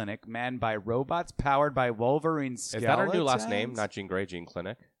gene clinic manned by robots powered by Wolverine Is skeletons. that our new last name? Not Jean Grey, Jean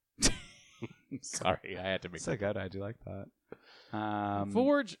Clinic? Sorry, I had to make That's so good. I do like that.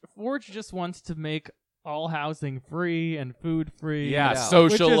 Forge just wants to make all housing free and food free. Yeah, Yeah.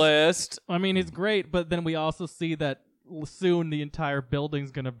 socialist. I mean, it's great, but then we also see that soon the entire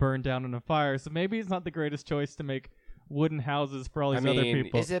building's going to burn down in a fire. So maybe it's not the greatest choice to make wooden houses for all these other mean,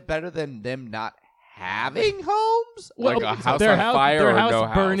 people. Is it better than them not having homes? Like Well, a house their on house, fire their or house no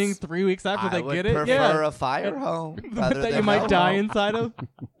house? burning 3 weeks after I they would get it. prefer Yeah, a fire home that rather you than might no die home. inside of.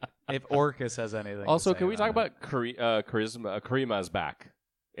 if Orcus has anything. Also, to say can we talk about about Karima's back?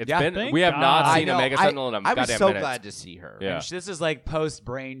 It's Yeah, been thank we have God. not I seen know. Omega Sentinel in a I was goddamn so minute. glad to see her. Yeah. And this is like post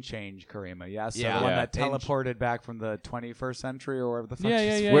brain change Karima, yeah? So Yeah. the one Yeah. that teleported back from the 21st century or whatever the fuck. Yeah,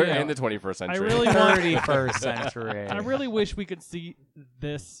 she's yeah, We're yeah. in the 21st century. I really want. 31st century. I really wish we could see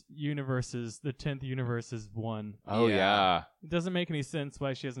this universe's, the 10th universe's one. Oh yeah. It doesn't make any sense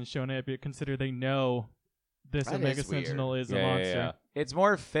why she hasn't shown it, but consider they know this That Omega is weird. Sentinel is Yeah, a yeah, monster. yeah. It's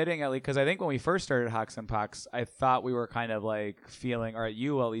more fitting, at least, because I think when we first started Hawks and Pucks, I thought we were kind of like feeling, or at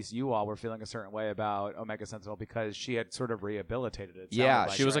least you all were feeling a certain way about Omega Sentinel because she had sort of rehabilitated it. Yeah,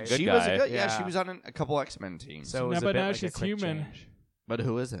 sounded she was a right? good she guy. was a good. Yeah, Yeah. she was on a couple X-Men teams. So it was No, a but bit now like a she's quick human. change. but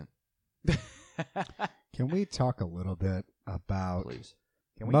who isn't? Can we talk a little bit about Please.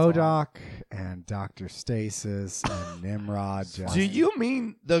 Can we talk? MODOK and Dr. Stasis and Nimrod? Just, Do you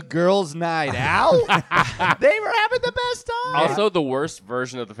mean the girls' night out? They were having the best time. Also, the worst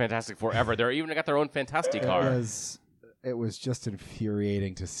version of the Fantastic Four ever. They're even got their own Fantastic car. it was just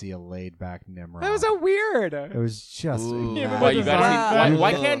infuriating to see a laid back Nimrod. That was so weird. It was just. Ooh. Yeah, but Why, you gotta see,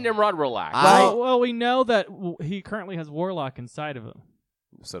 why Wow. can't Nimrod relax? Well, we know that he currently has Warlock inside of him.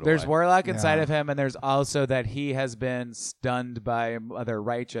 So do There's I. Warlock inside Yeah. of him, and there's also that he has been stunned by Mother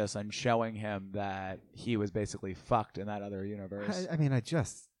Righteous and showing him that he was basically fucked in that other universe. I mean,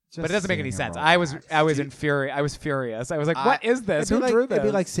 just but it doesn't make any seeing him sense. relax. I was infuriated. I was furious. I was like, "What is this? It'd Who be like, drew this?" It'd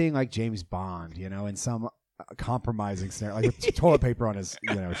be like seeing like James Bond, in some compromising scenario, like with toilet paper on his,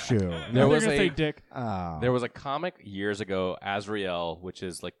 shoe. There They're was gonna a- say Dick. Oh. There was a comic years ago, Azrael, which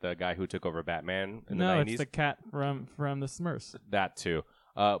is like the guy who took over Batman in the No, 90s. it's the cat from the Smurfs. That too.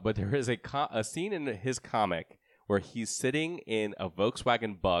 But there is a scene in his comic where he's sitting in a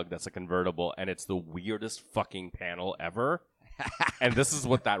Volkswagen Bug that's a convertible, and it's the weirdest fucking panel ever. And this is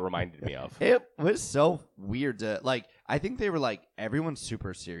what that reminded me of. It was so weird to I think they were like, everyone's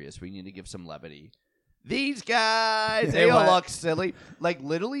super serious. We need to give some levity. These guys, they all look silly. Like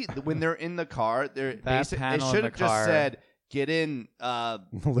literally, when they're in the car, they panel in should the have just car. said, get in.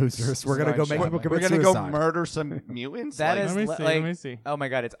 Losers. We're gonna go make people We're commit gonna go suicide. murder some mutants. That Like, is Let me see. Oh my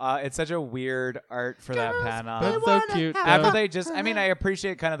god, it's such a weird art for that panel. That's so cute. After though. they just, I mean, I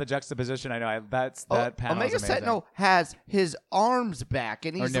appreciate kind of the juxtaposition. I know that panel. Omega is amazing. Sentinel has his arms back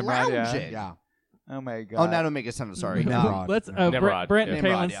and he's Nimrod, yeah. lounging. Yeah. Oh my god. Oh, not Omega Sentinel. Sorry. Nimrod. Let's Nimrod, Brent yeah. and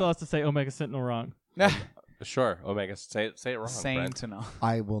Nimrod, Khelan still has to say Omega Sentinel wrong. Sure, Omega. Say it wrong. Brent. Sentinel.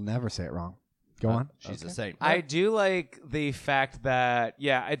 I will never say it wrong. Go on. She's the same. I do like the fact that,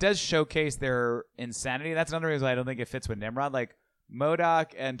 it does showcase their insanity. That's another reason I don't think it fits with Nimrod. Like,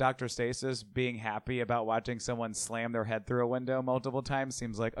 MODOK and Dr. Stasis being happy about watching someone slam their head through a window multiple times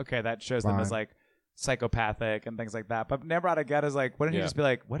seems like, okay, that shows them as, like, psychopathic and things like that. But Nimrod, I get, is like, wouldn't you just be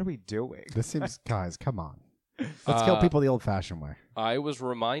like, what are we doing? This seems, guys, come on. Let's kill people the old-fashioned way. I was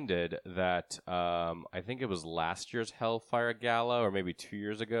reminded that I think it was last year's Hellfire Gala or maybe 2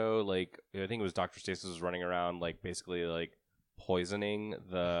 years ago. Like I think it was Dr. Stasis was running around like basically like poisoning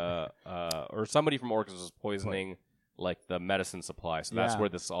the or somebody from Orcus was poisoning like the medicine supply. So that's where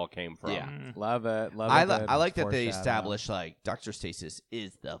this all came from. Yeah. Love it. I like that they established like Dr. Stasis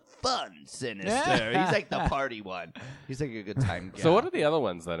is the fun Sinister. He's like the party one. He's like a good time guy. So what are the other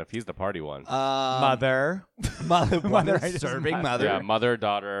ones then? If he's the party one, Mother. Mother, I just- serving mother. yeah, mother,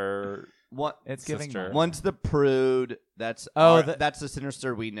 daughter. One, It's giving Sister. mother. one's the prude. That's that's the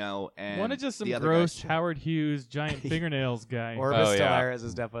Sinister we know. And One is just some the other gross guy's Howard Hughes giant fingernails guy. Orbis Oh, yeah. Stellaris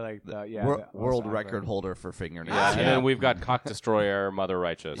is definitely like the world most record awkward. holder for fingernails. Yeah, and then we've got Cock Destroyer, Mother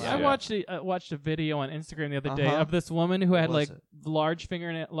Righteous. I watched a video on Instagram the other day Uh-huh. of this woman who had What was like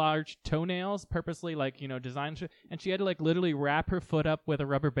it? large toenails, purposely like designed, and she had to like literally wrap her foot up with a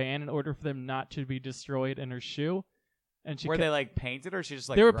rubber band in order for them not to be destroyed in her shoe. And she Were they like painted or she just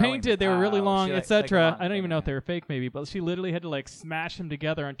like they were growing painted, they were really out? long, She, like, etc. like a I don't even know if thing, they were fake, maybe, but she literally had to like smash them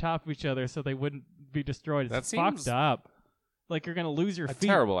together on top of each other so they wouldn't be destroyed. It's That seems fucked up. Like you're gonna lose your a feet.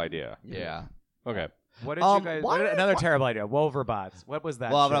 terrible idea. Yeah. Okay. What did you guys? why- Another terrible idea. Wolverbots. What was that?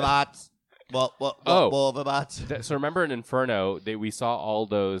 shit? Wolverbots. Wolverbots. So remember in Inferno, we saw all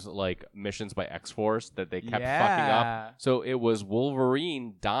those like missions by X-Force that they kept fucking Yeah. up. So it was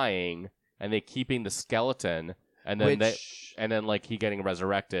Wolverine dying and they keeping the skeleton, and then like he getting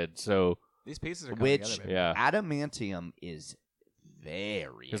resurrected. So These pieces are coming together, baby. yeah, Adamantium is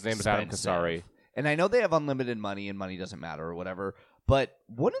very his name is Adam expensive. Kasari. And I know they have unlimited money and money doesn't matter or whatever, but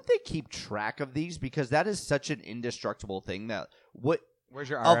wouldn't they keep track of these? Because that is such an indestructible thing that Where's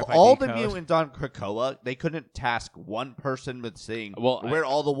your of RFID all the code? mutants on Krakoa, they couldn't task one person with saying Well, where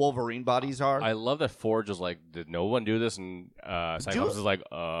all the Wolverine bodies are. I love that Forge is like, did no one do this? And Cyclops is like,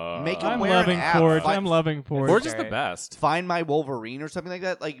 Make him I'm wear an loving app. Forge. Fight- I'm loving Forge. Forge is the Great. best. Find my Wolverine or something like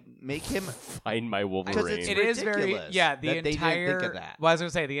that. Like make him. Find my Because Wolverine. it's It is very ridiculous the that they didn't entire. think of that. Well, I was gonna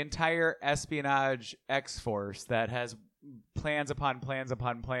say the entire espionage X Force that has plans upon plans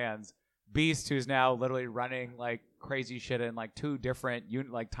upon plans. Beast, who's now literally running like crazy shit in like two different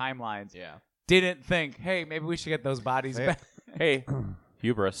timelines. Yeah. Didn't think, hey, maybe we should get those bodies back. Hey,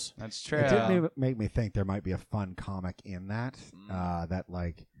 hubris. That's true. It did make me think there might be a fun comic in that, that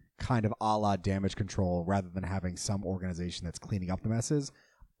like kind of a la Damage Control, rather than having some organization that's cleaning up the messes,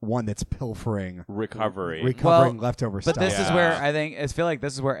 one that's pilfering, Recovery. recovering Well, leftover But stuff. this is Yeah. where I feel like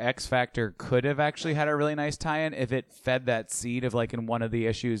this is where X Factor could have actually had a really nice tie-in if it fed that seed of like in one of the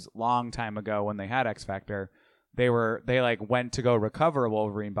issues long time ago when they had X Factor, they like went to go recover a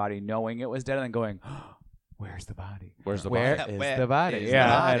Wolverine body knowing it was dead and then going, where's the body? Where's the Where body? is Where the body? is the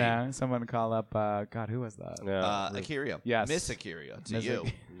Yeah, body? I know. Someone call up. God, who was that? Yeah. Akira. Yes. Miss Akira. To Miss you.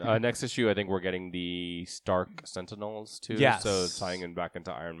 Next issue, I think we're getting the Stark Sentinels too. Yes. So tying in back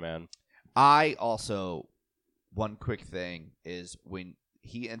into Iron Man. I also, one quick thing is when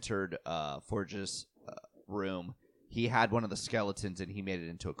he entered Forge's room, he had one of the skeletons and he made it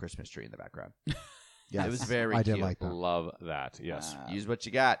into a Christmas tree in the background. Yes, It was very I cute. did like that. Love that. Yes. Use what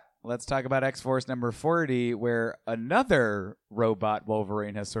you got. Let's talk about X-Force number 40, where another robot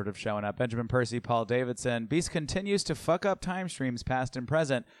Wolverine has sort of shown up. Benjamin Percy, Paul Davidson. Beast continues to fuck up time streams past and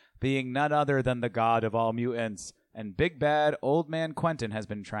present, being none other than the god of all mutants. And big bad old man Quentin has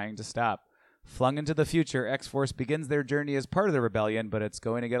been trying to stop. Flung into the future, X-Force begins their journey as part of the rebellion, but it's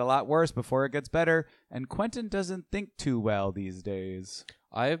going to get a lot worse before it gets better, and Quentin doesn't think too well these days.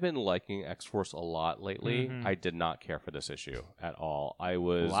 I have been liking X-Force a lot lately. Mhm. I did not care for this issue at all. I A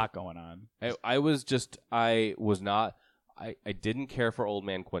was lot going on. I didn't care for Old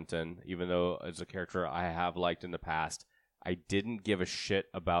Man Quentin, even though as a character I have liked in the past. I didn't give a shit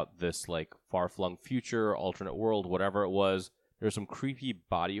about this like far-flung future, alternate world, whatever it was. There's some creepy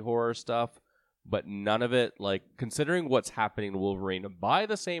body horror stuff, but none of it, like, considering what's happening to Wolverine by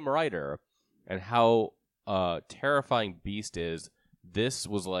the same writer and how terrifying Beast is, this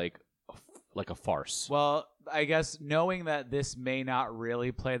was like a farce. Well, I guess knowing that this may not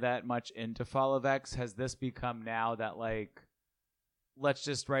really play that much into Fall of X, has this become now that like, let's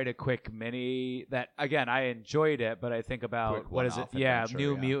just write a quick mini that, again, I enjoyed it, but I think about, Quick what is it? one-off Yeah, adventure,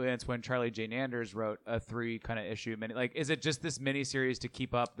 New yeah. Mutants, when Charlie J. Nanders wrote a 3 kind of issue mini. Like, is it just this mini series to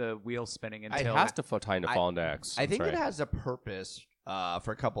keep up the wheel spinning It until has to tie into Fall into X. I think That's it right. has a purpose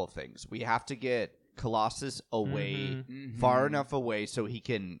for a couple of things. We have to get Colossus away, far enough away so he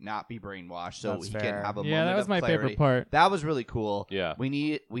can not be brainwashed, so That's he fair. can have a Yeah, moment that was of my clarity. favorite part. That was really cool. Yeah. We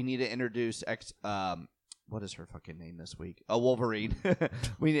need to introduce what is her fucking name this week? Wolverine.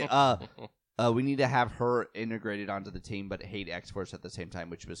 we need to have her integrated onto the team, but hate X-Force at the same time,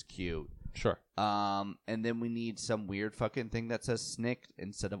 which was cute. Sure. And then we need some weird fucking thing that says "snick"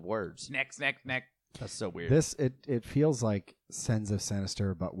 instead of words. Snick. That's so weird. This it feels like Sons of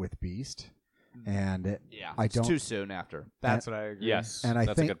Sinister, but with Beast, and I it's don't. too soon after. That's what I agree. Yes. And I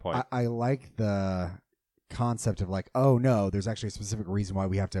that's think a good point. I like the concept of like, oh no, there's actually a specific reason why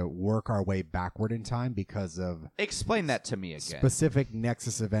we have to work our way backward in time because of Explain that to me again. specific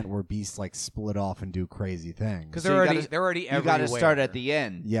Nexus event where Beasts like split off and do crazy things. Because So they're already you everywhere. got to start at the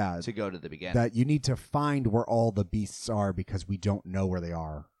end, Yeah. to go to the beginning. That you need to find where all the beasts are because we don't know where they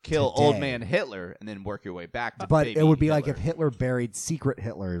are. Kill today. old man Hitler and then work your way back to But baby it would be like Hitler. if Hitler buried secret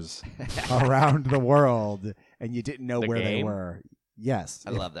Hitlers around the world and you didn't know The where they game? were. Yes. I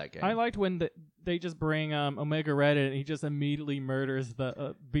love that game. I liked when they just bring Omega Red in and he just immediately murders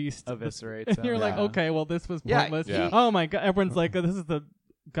the Beast. Eviscerates And you're him. like, Yeah. okay, well, this was Yeah, pointless. yeah. Oh my god. Everyone's like, this is the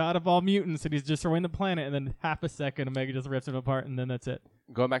god of all mutants and he's destroying the planet. And then half a second, Omega just rips him apart and then that's it.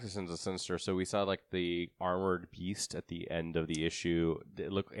 Going back to Sins of Sinister, so we saw like the armored beast at the end of the issue.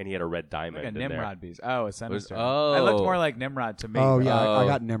 And he had a red diamond Like a in Nimrod beast. Oh, a Sinister. oh. I looked more like Nimrod to me. Oh, but- yeah. I Oh.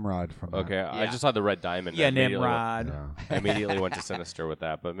 got Nimrod from there. that. Okay, I Yeah. just saw the red diamond. Yeah, I immediately Nimrod. Yeah. I immediately went to Sinister with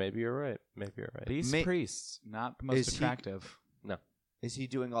that, but maybe you're right. Beast Ma- priests, not the most Is he- attractive. Is he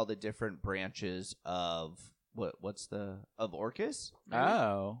doing all the different branches of of Orcus?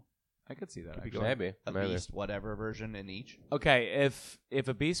 Oh, I could see that actually. Maybe. A beast, whatever version in each. Okay, if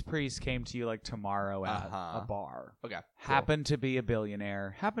a beast priest came to you like tomorrow at Uh-huh. a bar, Okay. happened to be a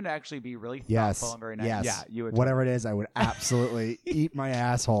billionaire, happened to actually be really thoughtful Yes. and very nice. Yes. Yeah, you would. Whatever it is, I would absolutely eat my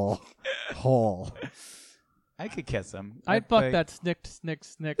asshole whole. I could kiss him. I'd fuck that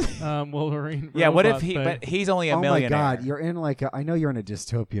snick Wolverine. Yeah, what if robot he? thing. But he's only a Oh my millionaire. God, you're in like I know you're in a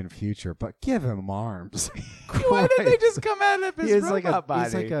dystopian future, but give him arms. Why did they just come out of his He is robot like a body?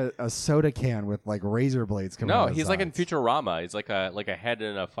 he's like a soda can with like razor blades coming out No, of he's his like in sides. Futurama. He's like a head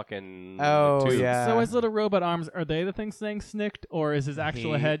in a fucking Oh, tube. yeah. So his little robot arms, are they the thing saying snicked, or is his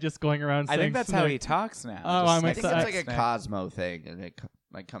actual He- head just going around I saying think that's how he snicked? talks now. Oh, Just I'm I snick, think it's excited. like a snick. Cosmo thing, and it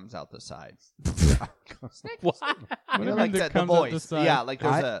like comes out the side. What? You know, mean like that the comes out the voice. side? Yeah, like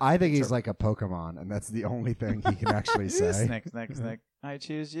there's I think he's like a Pokemon, and that's the only thing he can actually say. Snick. I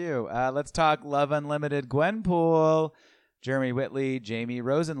choose you. Let's talk Love Unlimited Gwenpool. Jeremy Whitley, Jamie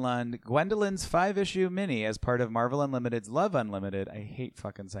Rosenlund, Gwendolyn's 5-issue mini as part of Marvel Unlimited's Love Unlimited. I hate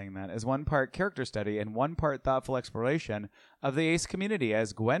fucking saying that. As one part character study and one part thoughtful exploration of the ace community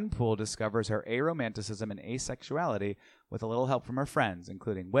as Gwenpool discovers her aromanticism and asexuality with a little help from her friends,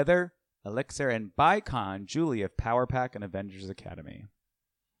 including Wither, Elixir, and Bicon, Julie of Power Pack and Avengers Academy.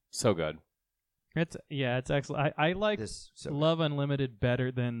 So good. It's excellent. I like this. So Love Unlimited better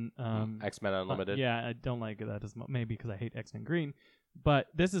than X-Men Unlimited. yeah, I don't like that as much. Maybe because I hate X-Men Green, but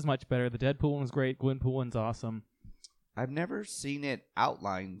this is much better. The Deadpool one was great. Gwenpool one's awesome. I've never seen it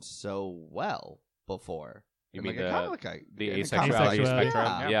outlined so well before. You And mean like, I kinda like the in a asexuality comic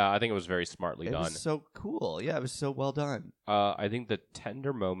spectrum? book. Yeah, I think it was very smartly It done. was so cool. Yeah, it was so well done. I think the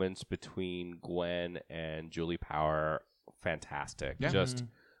tender moments between Gwen and Julie Power, fantastic. Yeah. Just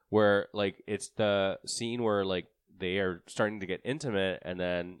where like it's the scene where like they are starting to get intimate, and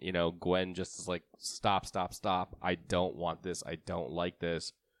then Gwen just is like, stop. I don't want this. I don't like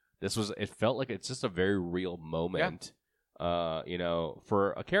this. It felt like it's just a very real moment.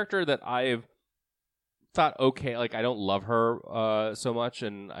 For a character that I've thought, okay, like I don't love her so much,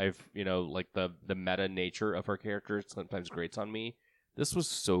 and I've like the meta nature of her character sometimes grates on me. This was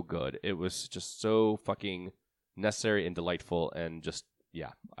so good. It was just so fucking necessary and delightful, and just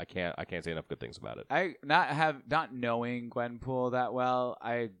I can't say enough good things about it. I not knowing Gwenpool that well.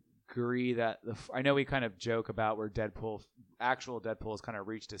 I agree that I know we kind of joke about where actual Deadpool has kind of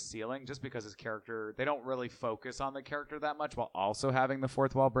reached his ceiling just because his character, they don't really focus on the character that much while also having the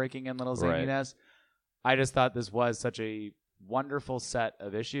fourth wall breaking in little Right. zaniness. I just thought this was such a wonderful set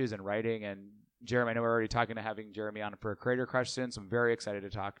of issues and writing, and Jeremy, I know we're already talking to having Jeremy on for a Creator Crush soon, so I'm very excited to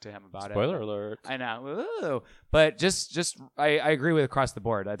talk to him about Spoiler alert. I know. Ooh. But just I agree with across the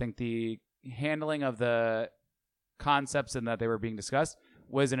board. I think the handling of the concepts and that they were being discussed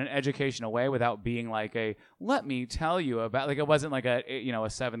was in an educational way without being like a let me tell you about, like it wasn't like a a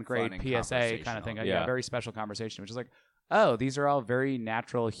seventh grade PSA kind of thing. A very special conversation, which is like, oh, these are all very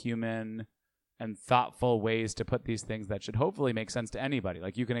natural, human, and thoughtful ways to put these things that should hopefully make sense to anybody.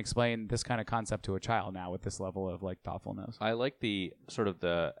 Like you can explain this kind of concept to a child now with this level of like thoughtfulness. I like the sort of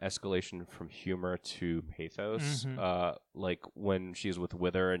the escalation from humor to pathos. Like when she's with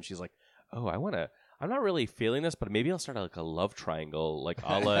Wither and she's like, oh, I'm not really feeling this, but maybe I'll start like a love triangle, like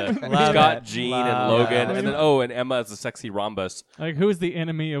a la Scott, Jean, and Logan, and then and Emma is the sexy rhombus. Like who's the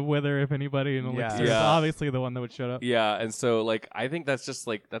enemy of Wither, if anybody? And Elixir is obviously the one that would show up. Yeah, and so like I think that's just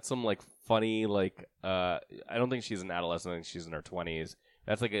like that's some like funny like I don't think she's an adolescent. I think she's in her 20s.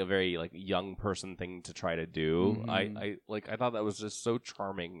 That's like a very like young person thing to try to do. I thought that was just so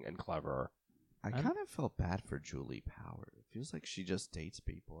charming and clever. I kind of felt bad for Julie Power. It feels like she just dates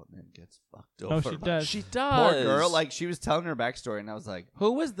people and then gets fucked over. Oh, she does. She does. Poor girl. Like, she was telling her backstory, and I was like,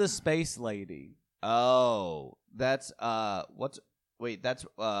 who was the space lady? Oh, that's, what's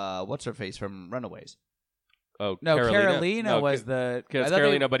her face from Runaways? Oh, no, Carolina was the... It's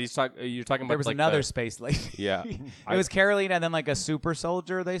Carolina, but you're talking about... There was like another space lady. Yeah. It was Carolina and then like a super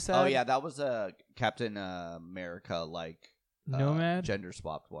soldier, they said. Oh, yeah, that was a Captain America, like... Nomad? Gender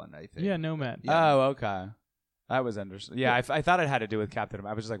swapped one, I think. Yeah, Nomad. Yeah. Oh, okay. That was understood. Yeah, I thought it had to do with Captain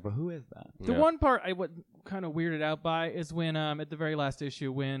America. I was just like, but who is that? The one part I was kind of weirded out by is when, at the very last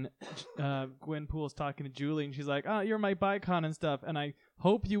issue, when Gwenpool is talking to Julie and she's like, oh, you're my Bicon and stuff, and I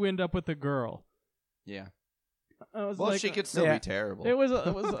hope you end up with a girl. Yeah. Well, like, she could still be terrible. It was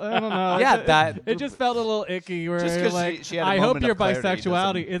I don't know. Yeah, it just felt a little icky. Where just like, she had a I hope moment your of clarity,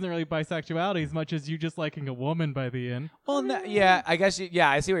 bisexuality isn't really bisexuality as much as you just liking a woman by the end. Well, I guess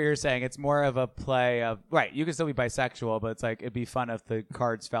I see what you're saying. It's more of a play of right. You can still be bisexual, but it's like it'd be fun if the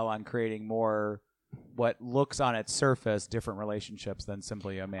cards fell on creating more what looks on its surface different relationships than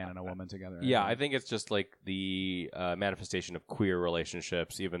simply a man and a woman together. Yeah, I think it's just like the manifestation of queer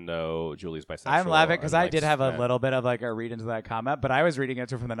relationships, even though Julie's bisexual. I'm laughing because I did have a little bit of like a read into that comment, but I was reading it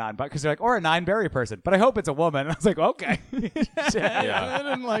from the because they're like, or a non-berry person, but I hope it's a woman. And I was like, okay. I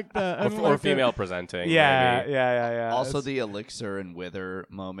didn't like that. Or female presenting. Yeah, maybe. yeah. Also, the Elixir and Wither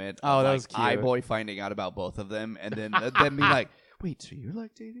moment. Oh, that like, was cute. iBoy finding out about both of them, and then being like, wait, so you're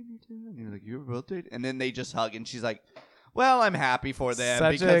like dating me too? And you're like, you were both dating? And then they just hug, and she's like, well, I'm happy for them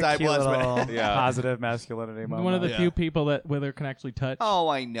Such because a I cute was. little positive masculinity moment. One of the few people that Wither can actually touch. Oh,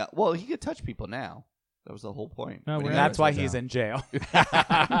 I know. Well, he could touch people now. That was the whole point. Oh, and that's why he's in jail. Oh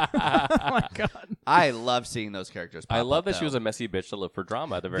my god! I love seeing those characters. I love that though. she was a messy bitch that lived for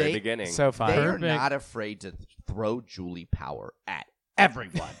drama at the very beginning. So fun. They Perfect. are not afraid to throw Julie Power at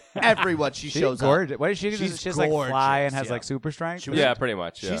everyone. She shows gorgeous. up. What is she? She's just like fly gorgeous, and has like super strength. Yeah, pretty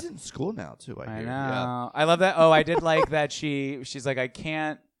much. Yeah. She's in school now too. I I hear. know. Yeah. I love that. Oh, I did like that. She's like, I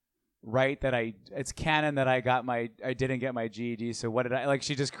can't write that it's canon that I didn't get my GED. So what did I like?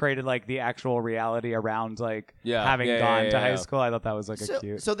 She just created like the actual reality around like having gone to high school. I thought that was like a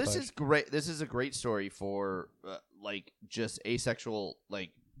cute. So this is great. This is a great story for like just asexual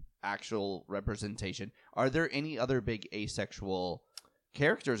like actual representation. Are there any other big asexual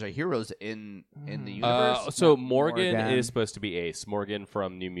characters or heroes in the universe? So Morgan is supposed to be Ace. Morgan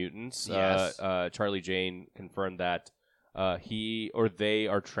from New Mutants. Yes. Charlie Jane confirmed that he or they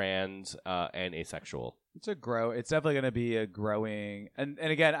are trans and asexual. It's definitely going to be a growing. And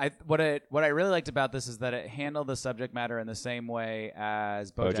again, what I really liked about this is that it handled the subject matter in the same way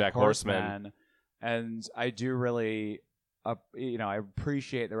as BoJack Horseman. And I do really I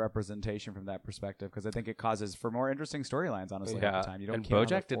appreciate the representation from that perspective because I think it causes for more interesting storylines, honestly, at the time. You don't and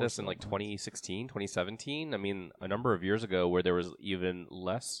BoJack did this in like 2016, 2017. I mean, a number of years ago where there was even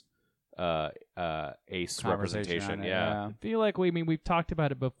less ace representation. Yeah. I feel like we've talked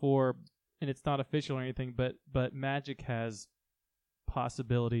about it before, and it's not official or anything, but Magic has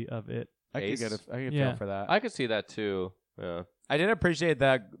possibility of it. I could get a feel for that. I could see that too. Yeah. I did appreciate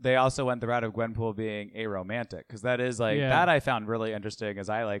that they also went the route of Gwenpool being aromantic because that is like that I found really interesting as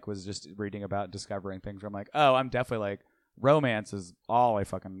I like was just reading about discovering things where I'm like, oh, I'm definitely like romance is all I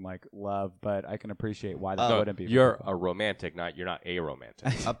fucking like love, but I can appreciate why that wouldn't be. You're a romantic, you're not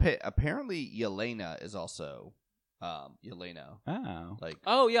aromantic. Apparently, Yelena is also Yelena. Oh, like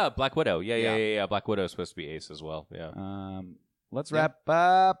yeah, Black Widow. Yeah. Black Widow is supposed to be Ace as well. Yeah. Let's wrap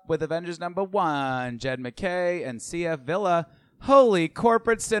up with Avengers #1. Jed McKay and CF Villa Holy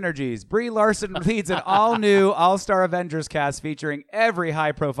corporate synergies. Brie Larson leads an all-new all-star Avengers cast featuring every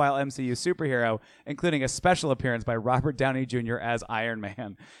high-profile MCU superhero, including a special appearance by Robert Downey Jr. as Iron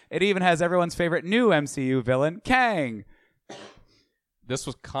Man. It even has everyone's favorite new MCU villain, Kang. This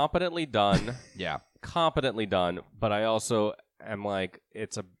was competently done. Yeah. Competently done, but I also am like,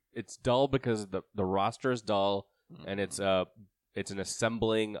 it's dull because the roster is dull, and it's an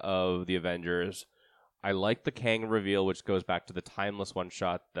assembling of the Avengers. I like the Kang reveal, which goes back to the timeless one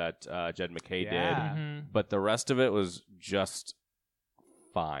shot that Jed McKay did, but the rest of it was just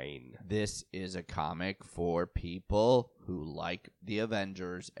fine. This is a comic for people who like the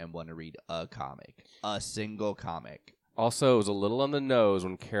Avengers and want to read a comic, a single comic. Also, it was a little on the nose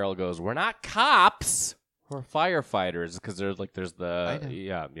when Carol goes, "We're not cops, we're firefighters," because there's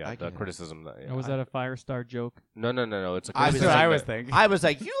the criticism. Was that a Firestar joke? No. It's a I was, criticism. I was thinking. I was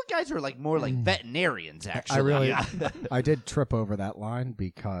like, you guys are like more like veterinarians, actually. I did trip over that line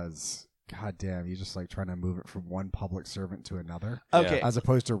because, god damn, you just like trying to move it from one public servant to another. Okay. As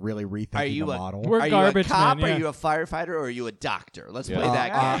opposed to really rethinking the model. We're Are you garbage a cop? men, yeah. Are you a firefighter? Or are you a doctor? Let's play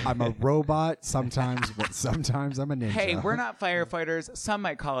that game. I'm a robot sometimes, but sometimes I'm a ninja. Hey, we're not firefighters. Some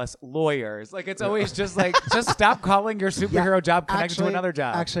might call us lawyers. Like, it's always just like, just stop calling your superhero job connected to another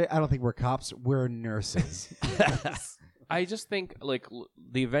job. Actually, I don't think we're cops. We're nurses. I just think, like,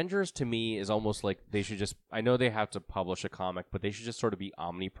 the Avengers to me is almost like they should just... I know they have to publish a comic, but they should just sort of be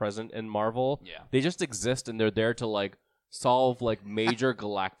omnipresent in Marvel. Yeah. They just exist, and they're there to, like, solve, like, major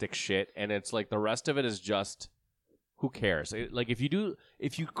galactic shit, and it's like the rest of it is just... Who cares? Like, if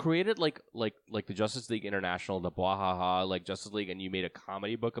you created, like the Justice League International, the Bwahaha, like, Justice League, and you made a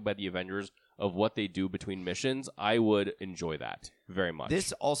comedy book about the Avengers of what they do between missions, I would enjoy that very much.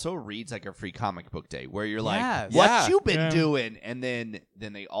 This also reads like a free comic book day where you're like, Yes. what Yeah. you been doing? And then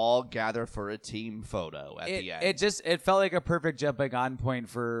they all gather for a team photo at the end. It felt like a perfect jumping on point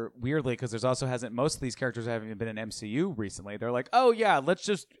for, weirdly, because there's also most of these characters haven't even been in MCU recently. They're like, oh yeah, let's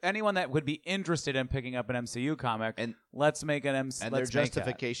just, anyone that would be interested in picking up an MCU comic, and let's make an MCU. And their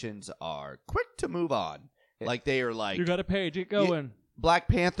justifications are quick to move on. Like they are like, You got a page, it going. Black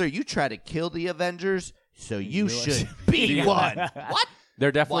Panther, you try to kill the Avengers, so you should be one. What?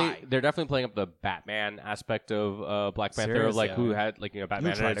 They're definitely Why? they're definitely playing up the Batman aspect of Black Panther, Seriously? like who had Batman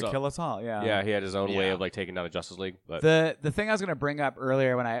Who tried had his to own- kill us all? Yeah. Yeah, he had his own way Yeah. of like taking down the Justice League. But The thing I was going to bring up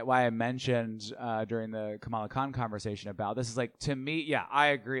earlier why I mentioned during the Kamala Khan conversation about this is like, to me, yeah, I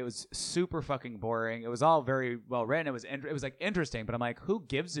agree. It was super fucking boring. It was all very well written. It was like interesting, but I'm like, who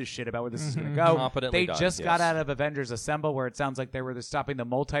gives a shit about where this is going to go? Competently They done, just got yes. out of Avengers Assemble, where it sounds like they were stopping the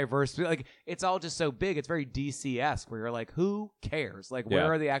multiverse. Like, it's all just so big. It's very DC-esque, where you're like, who cares? Like, Yeah.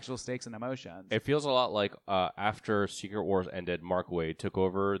 where are the actual stakes and emotions? it feels a lot like after Secret Wars ended, Mark Waid took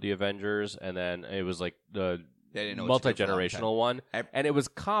over the Avengers, and then it was like the They didn't know what to do for a long multi-generational one, Ev- and it was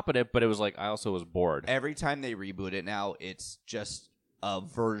competent, but it was like I also was bored. Every time they reboot it now, it's just a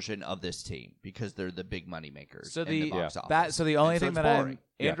version of this team because they're the big money makers So in the the box office. the only And so thing it's that boring.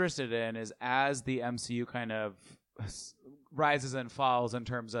 I'm interested in is as the MCU kind of rises and falls in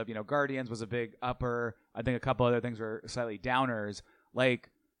terms of, Guardians was a big upper. I think a couple other things were slightly downers. Like,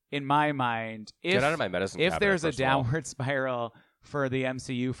 in my mind, Get out of my medicine if cabinet, there's a first of all. downward spiral for the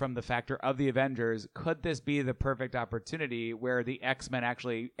MCU from the factor of the Avengers, could this be the perfect opportunity where the X-Men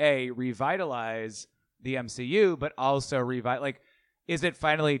actually revitalize the MCU, but also is it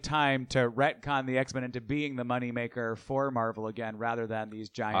finally time to retcon the X-Men into being the moneymaker for Marvel again, rather than these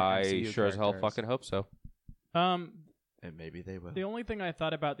giant MCU I sure as hell characters? fucking hope so. And maybe they will. The only thing I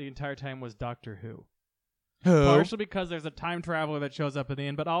thought about the entire time was Doctor Who. Who? Partially because there's a time traveler that shows up at the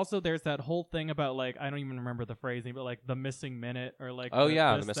end, but also there's that whole thing about, like, I don't even remember the phrasing, but like the missing minute or like Oh,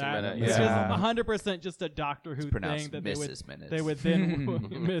 yeah, this, the missing that, minute, which yeah. is 100% just a Doctor Who thing Pronounced that Mrs. Minutes. they would then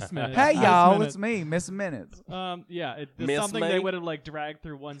miss minutes. Hey Miss y'all, minutes. it's me, Miss Minutes. Yeah, it's Miss something they Minute? would have like dragged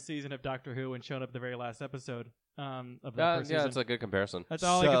through one season of Doctor Who and shown up the very last episode of that first Yeah, season. it's a good comparison. That's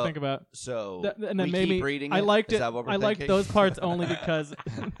all I could think about. So And then we maybe keep reading I it? liked Is it. that what we're I liked thinking? those parts only because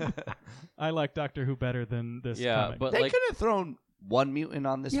I like Doctor Who better than this. Yeah, comic. but They like could have thrown one mutant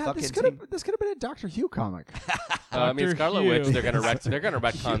on this Yeah, fucking this team. could have been a Doctor Hugh comic. I mean, Dr. Scarlet Hugh. Witch, they're gonna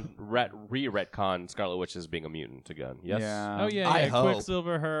retcon Scarlet Witch as being a mutant again. Yes. Yeah. Oh yeah, I yeah. hope.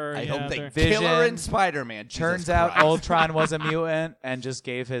 Quicksilver, her. I yeah, hope they they're- kill her Vision. in Spider-Man. Turns Jesus out Christ. Ultron was a mutant and just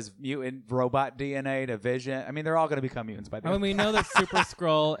gave his mutant robot DNA to Vision. I mean, they're all going to become mutants by the I end. mean, we know that Super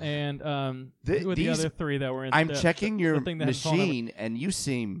Skrull and who were the these- other three that were in. I'm the, checking your the thing that had fallen over. machine, and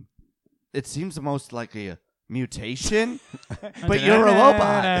it seems the most like a mutation, But but you're a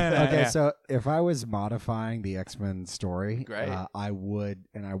robot. Okay, Yeah. so if I was modifying the X-Men story, Great. I would,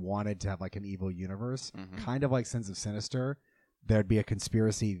 and I wanted to have like an evil universe, Mhm. kind of like Sins of Sinister, there'd be a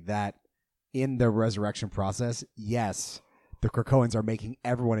conspiracy that in the resurrection process, yes, the Krakoans are making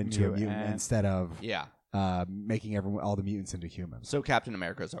everyone into a mutant instead of making all the mutants into humans. So Captain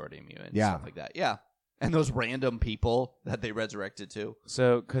America's already a mutant. Yeah. Stuff like that. Yeah. And those random people that they resurrected too.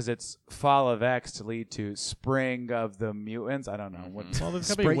 So, because it's fall of X to lead to spring of the mutants. I don't know. What, Well, there's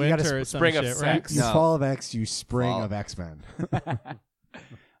gonna Spring- be you gotta winter or some spring of shit, sex. right? You No. fall of X, you spring Fall. of X-Men.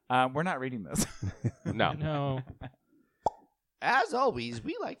 we're not reading this. No. No. As always,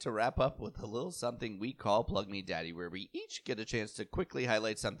 we like to wrap up with a little something we call Plug Me Daddy, where we each get a chance to quickly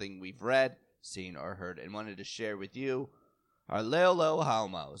highlight something we've read, seen, or heard, and wanted to share with you, our Lolo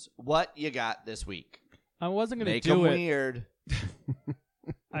Homos. What you got this week? I wasn't going to Make do them it. weird.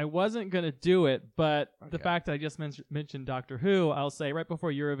 I wasn't going to do it, but the Okay. fact that I just mentioned Doctor Who, I'll say right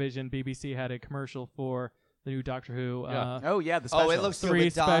before Eurovision, BBC had a commercial for the new Doctor Who. Yeah. Oh yeah, the Oh, special. it looks good 3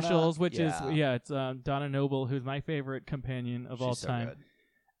 with Donna. specials, which Yeah. is it's Donna Noble, who's my favorite companion of all She's so time.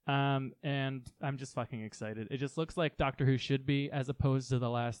 good. And I'm just fucking excited. It just looks like Doctor Who should be, as opposed to the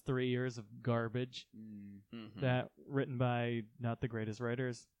last 3 years of garbage Mhm. that written by not the greatest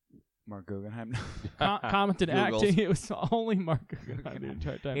writers. Mark Guggenheim. Commented Googles. acting. It was only Mark Guggenheim the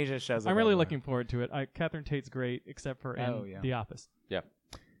entire time. He just shows up I'm really everywhere. looking forward to it. Catherine Tate's great, except for in The Office.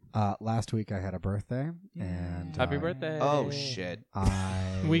 Last week I had a birthday, and Happy birthday. Oh, shit.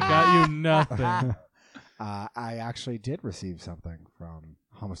 We got you nothing. I actually did receive something from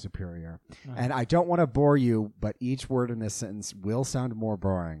Homo Superior, Oh. and I don't want to bore you, but each word in this sentence will sound more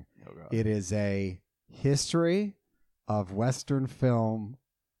boring. Oh, God. It is a history of Western film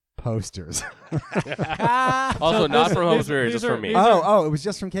posters. Also, So not this- from Homo these- Superior, these just are- from me. these are- Oh, it was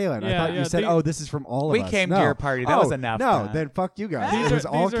just from Khelan. I Yeah, thought you yeah, said, the- this is from all of We us. came to No. your party. That was enough. No, then fuck you guys. These It was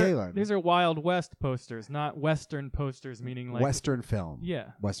all these Khelan. These are Wild West posters, not Western posters, meaning like Western film.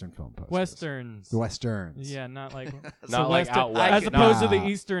 Yeah, Western film posters. Westerns. The Westerns. Yeah, not like Not like Western- out west. as opposed to the Nah.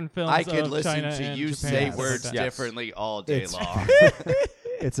 Eastern films I could of listen China to and you Japan say and stuff words like that. differently all day It's- long.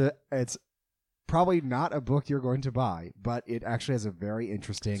 It's probably not a book you're going to buy, but it actually has a very It's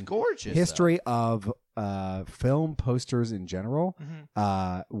interesting gorgeous. history of film posters in general,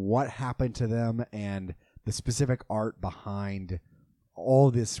 Mhm. what happened to them, and the specific art behind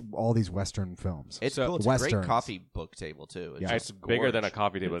all these Western films. It's So- cool. It's a great Westerns. coffee book table, too. Yeah. It's bigger than a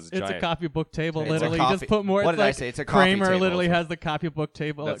coffee table. It's It's giant. a copy book table. It's a Literally, coffee- just put more. what it's did I like say? It's a coffee Kramer table. literally has the copy book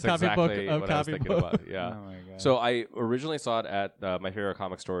table. That's copy exactly book of what I was copy thinking book. about. Yeah. Oh my god. So I originally saw it at my favorite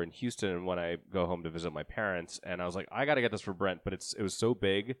comic store in Houston when I go home to visit my parents, and I was like, I got to get this for Brent, but it was so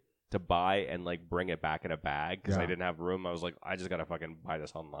big to buy and like bring it back in a bag because I Yeah. didn't have room. I was like, I just got to fucking buy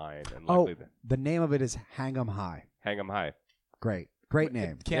this online, and Oh, luckily the name of it is Hang 'em High. hang them high. Great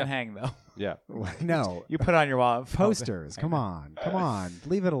name. Can't hang though. Yeah, No, You put on your wall posters. Come on,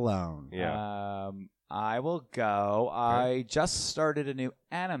 leave it alone. yeah. I will go. I just started a new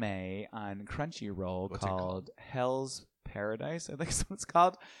anime on Crunchyroll What's it called Hell's Paradise. I think is what it's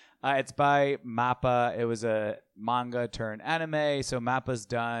called. It's by Mappa. It was a manga turned anime. So Mappa's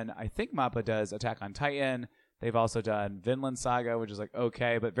done. I think Mappa does Attack on Titan. They've also done Vinland Saga, which is like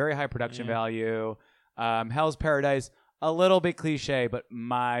okay, but very high production Yeah. value. Hell's Paradise. A little bit cliche, but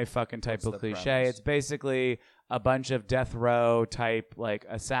my fucking type What's of the cliche. premise? It's basically a bunch of death row type like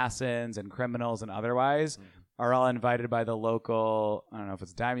assassins and criminals and otherwise are all invited by the local, I don't know if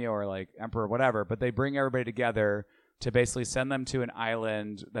it's daimyo or like emperor or whatever, but they bring everybody together to basically send them to an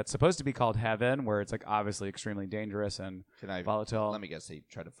island that's supposed to be called heaven, where it's like obviously extremely dangerous and Can I volatile. Let me guess. They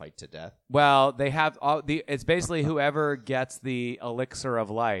try to fight to death. Well, they have all the. It's basically whoever gets the elixir of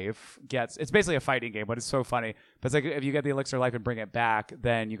life gets. It's basically a fighting game, but it's so funny. But it's like if you get the elixir of life and bring it back,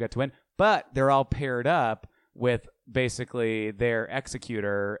 then you get to win. But they're all paired up with basically their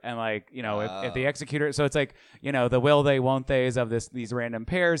executor, and like if the executor. So it's like the will they won't they's of these random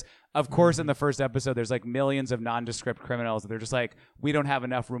pairs. Of course, in the first episode, there's like millions of nondescript criminals. They're just like, we don't have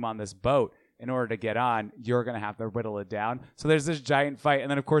enough room on this boat. In order to get on, you're going to have to whittle it down. So there's this giant fight. And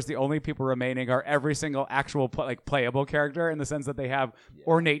then, of course, the only people remaining are every single actual playable character in the sense that they have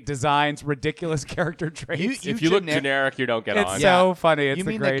ornate designs, ridiculous character traits. You If you look gener- generic, you don't get it's on. so funny. It's you the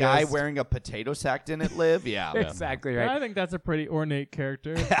mean greatest. the guy wearing a potato sack didn't live? Yeah. Exactly right. I think that's a pretty ornate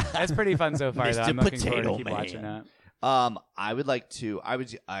character. It's pretty fun so far, though. Mr. I'm looking forward Potato to keep Man. watching that. I would like to.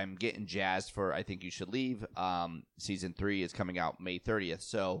 I'm getting jazzed for I Think You Should Leave. Season 3 is coming out May 30th,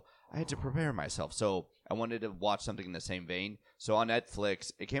 so I had to prepare myself. So I wanted to watch something in the same vein. So on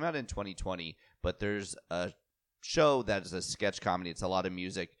Netflix, it came out in 2020, but there's a show that is a sketch comedy. It's a lot of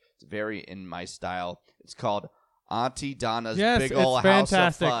music. It's very in my style. It's called Auntie Donna's Yes, Big it's Ol' House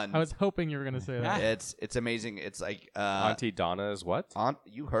fantastic. of Fun. I was hoping you were going to say that. It's amazing. It's like Auntie Donna is what?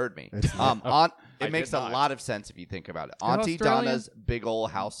 you heard me. It's I It makes did a not. lot of sense if you think about it. They're Auntie Australian? Donna's Big Ol'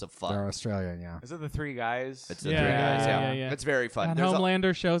 House of Fun. They're Australian, yeah. Is it the three guys? It's the Yeah, three yeah, guys. yeah, yeah. It's very fun. And There's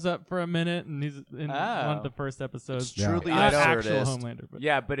Homelander shows up for a minute, and he's in one of the first episodes. It's truly Not absurdist. actual Homelander, but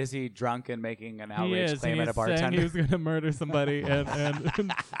Yeah, but is he drunk and making an he outrage is. claim He at a is saying bartender? he was going to murder somebody, and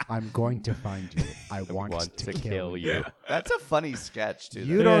I'm going to find you. I want to kill you. That's a funny sketch too.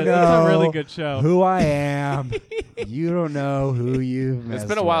 You though. don't Yeah, know it's a really good show. who I am. You don't know who you've It's messed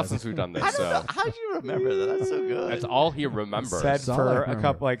been a while with. since we've done I this, don't know. so How'd you remember that? That's so good. that's all he remembers. Said all I for a remember.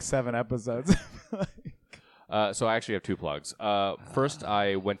 couple, like 7 episodes. So I actually have 2 plugs. First,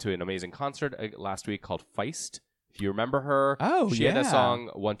 I went to an amazing concert last week called Feist. If you remember her, she had that song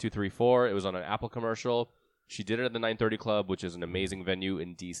 1, 2, 3, 4. It was on an Apple commercial. She did it at the 930 Club, which is an amazing venue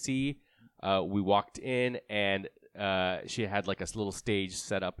in DC. We walked in, and she had like a little stage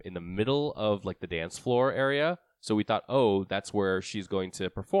set up in the middle of like the dance floor area. So we thought, oh, that's where she's going to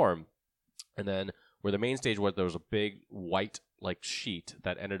perform. And then where the main stage was, there was a big white like sheet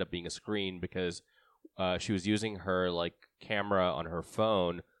that ended up being a screen because she was using her like camera on her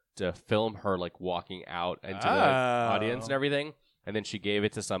phone to film her like walking out into the audience and everything. And then she gave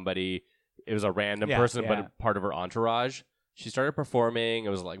it to somebody. It was a random person, but part of her entourage. She started performing. It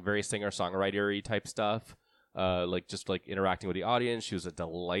was like very singer-songwriter-y type stuff. Like just like interacting with the audience. She was a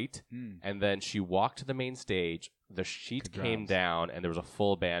delight. And then she walked to the main stage. The sheet came down, and there was a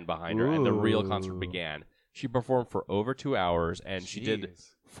full band behind her, and the real concert began. She performed for over 2 hours, and she did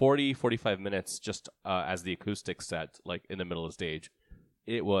 40, 45 minutes just as the acoustic set, like in the middle of the stage.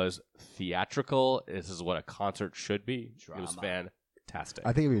 It was theatrical. This is what a concert should be. It was fantastic.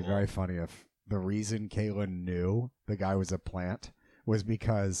 I think it'd be very funny if the reason Khelan knew the guy was a plant was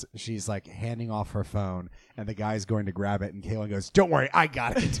because she's like handing off her phone and the guy's going to grab it and Khelan goes, "Don't worry, I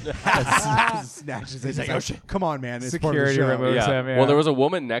got it." Snatches it. He's like, "Oh shit, come on, man!" It's part of the Security show." removes him. Yeah. Well, there was a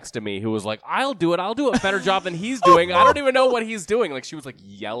woman next to me who was like, I'll do a better job than he's doing. I don't even know what he's doing. Like, she was like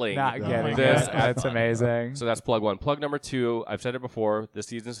yelling. not getting this. it. That's amazing. So that's plug 1. Plug number 2, I've said it before, this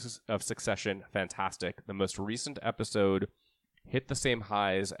season of Succession, fantastic. The most recent episode hit the same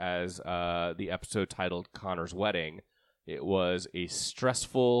highs as the episode titled Connor's Wedding. It was a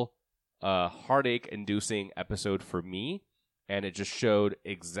stressful, heartache-inducing episode for me, and it just showed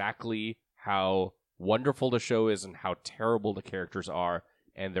exactly how wonderful the show is and how terrible the characters are,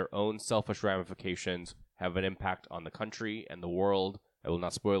 and their own selfish ramifications have an impact on the country and the world. I will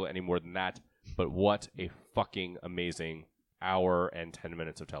not spoil it any more than that, but what a fucking amazing hour and 10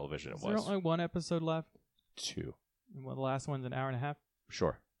 minutes of television it is there was. only one episode left? 2. And well, the last one's an hour and a half.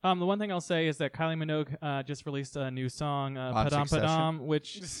 Sure. The one thing I'll say is that Kylie Minogue just released a new song, On Padam Succession? Padam,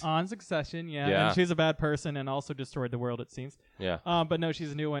 which on Succession, Yeah. and she's a bad person and also destroyed the world, it seems. Yeah. But no,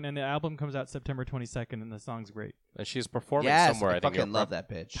 she's a new one, and the album comes out September 22nd, and the song's great. And she's performing Yes, somewhere, I think. fucking love that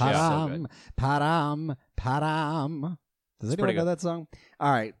bitch. Padam, padam, padam. Does anyone pretty know good. that song?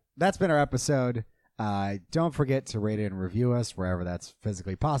 All right, that's been our episode. Don't forget to rate and review us wherever that's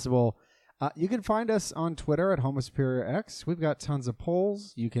physically possible. You can find us on Twitter at Homo Superior X. We've got tons of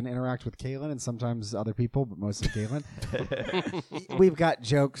polls. You can interact with Khelan and sometimes other people, but mostly Khelan. We've got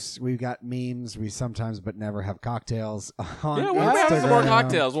jokes. We've got memes. We sometimes but never have cocktails on Yeah, why are we having some more Instagram.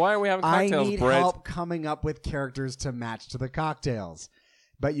 cocktails? Why aren't we having cocktails, I need Brett? help coming up with characters to match to the cocktails.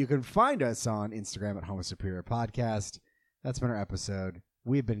 But you can find us on Instagram at Homo Superior Podcast. That's been our episode.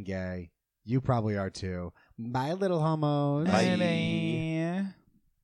 We've been gay. You probably are too. Bye, little homos. Bye.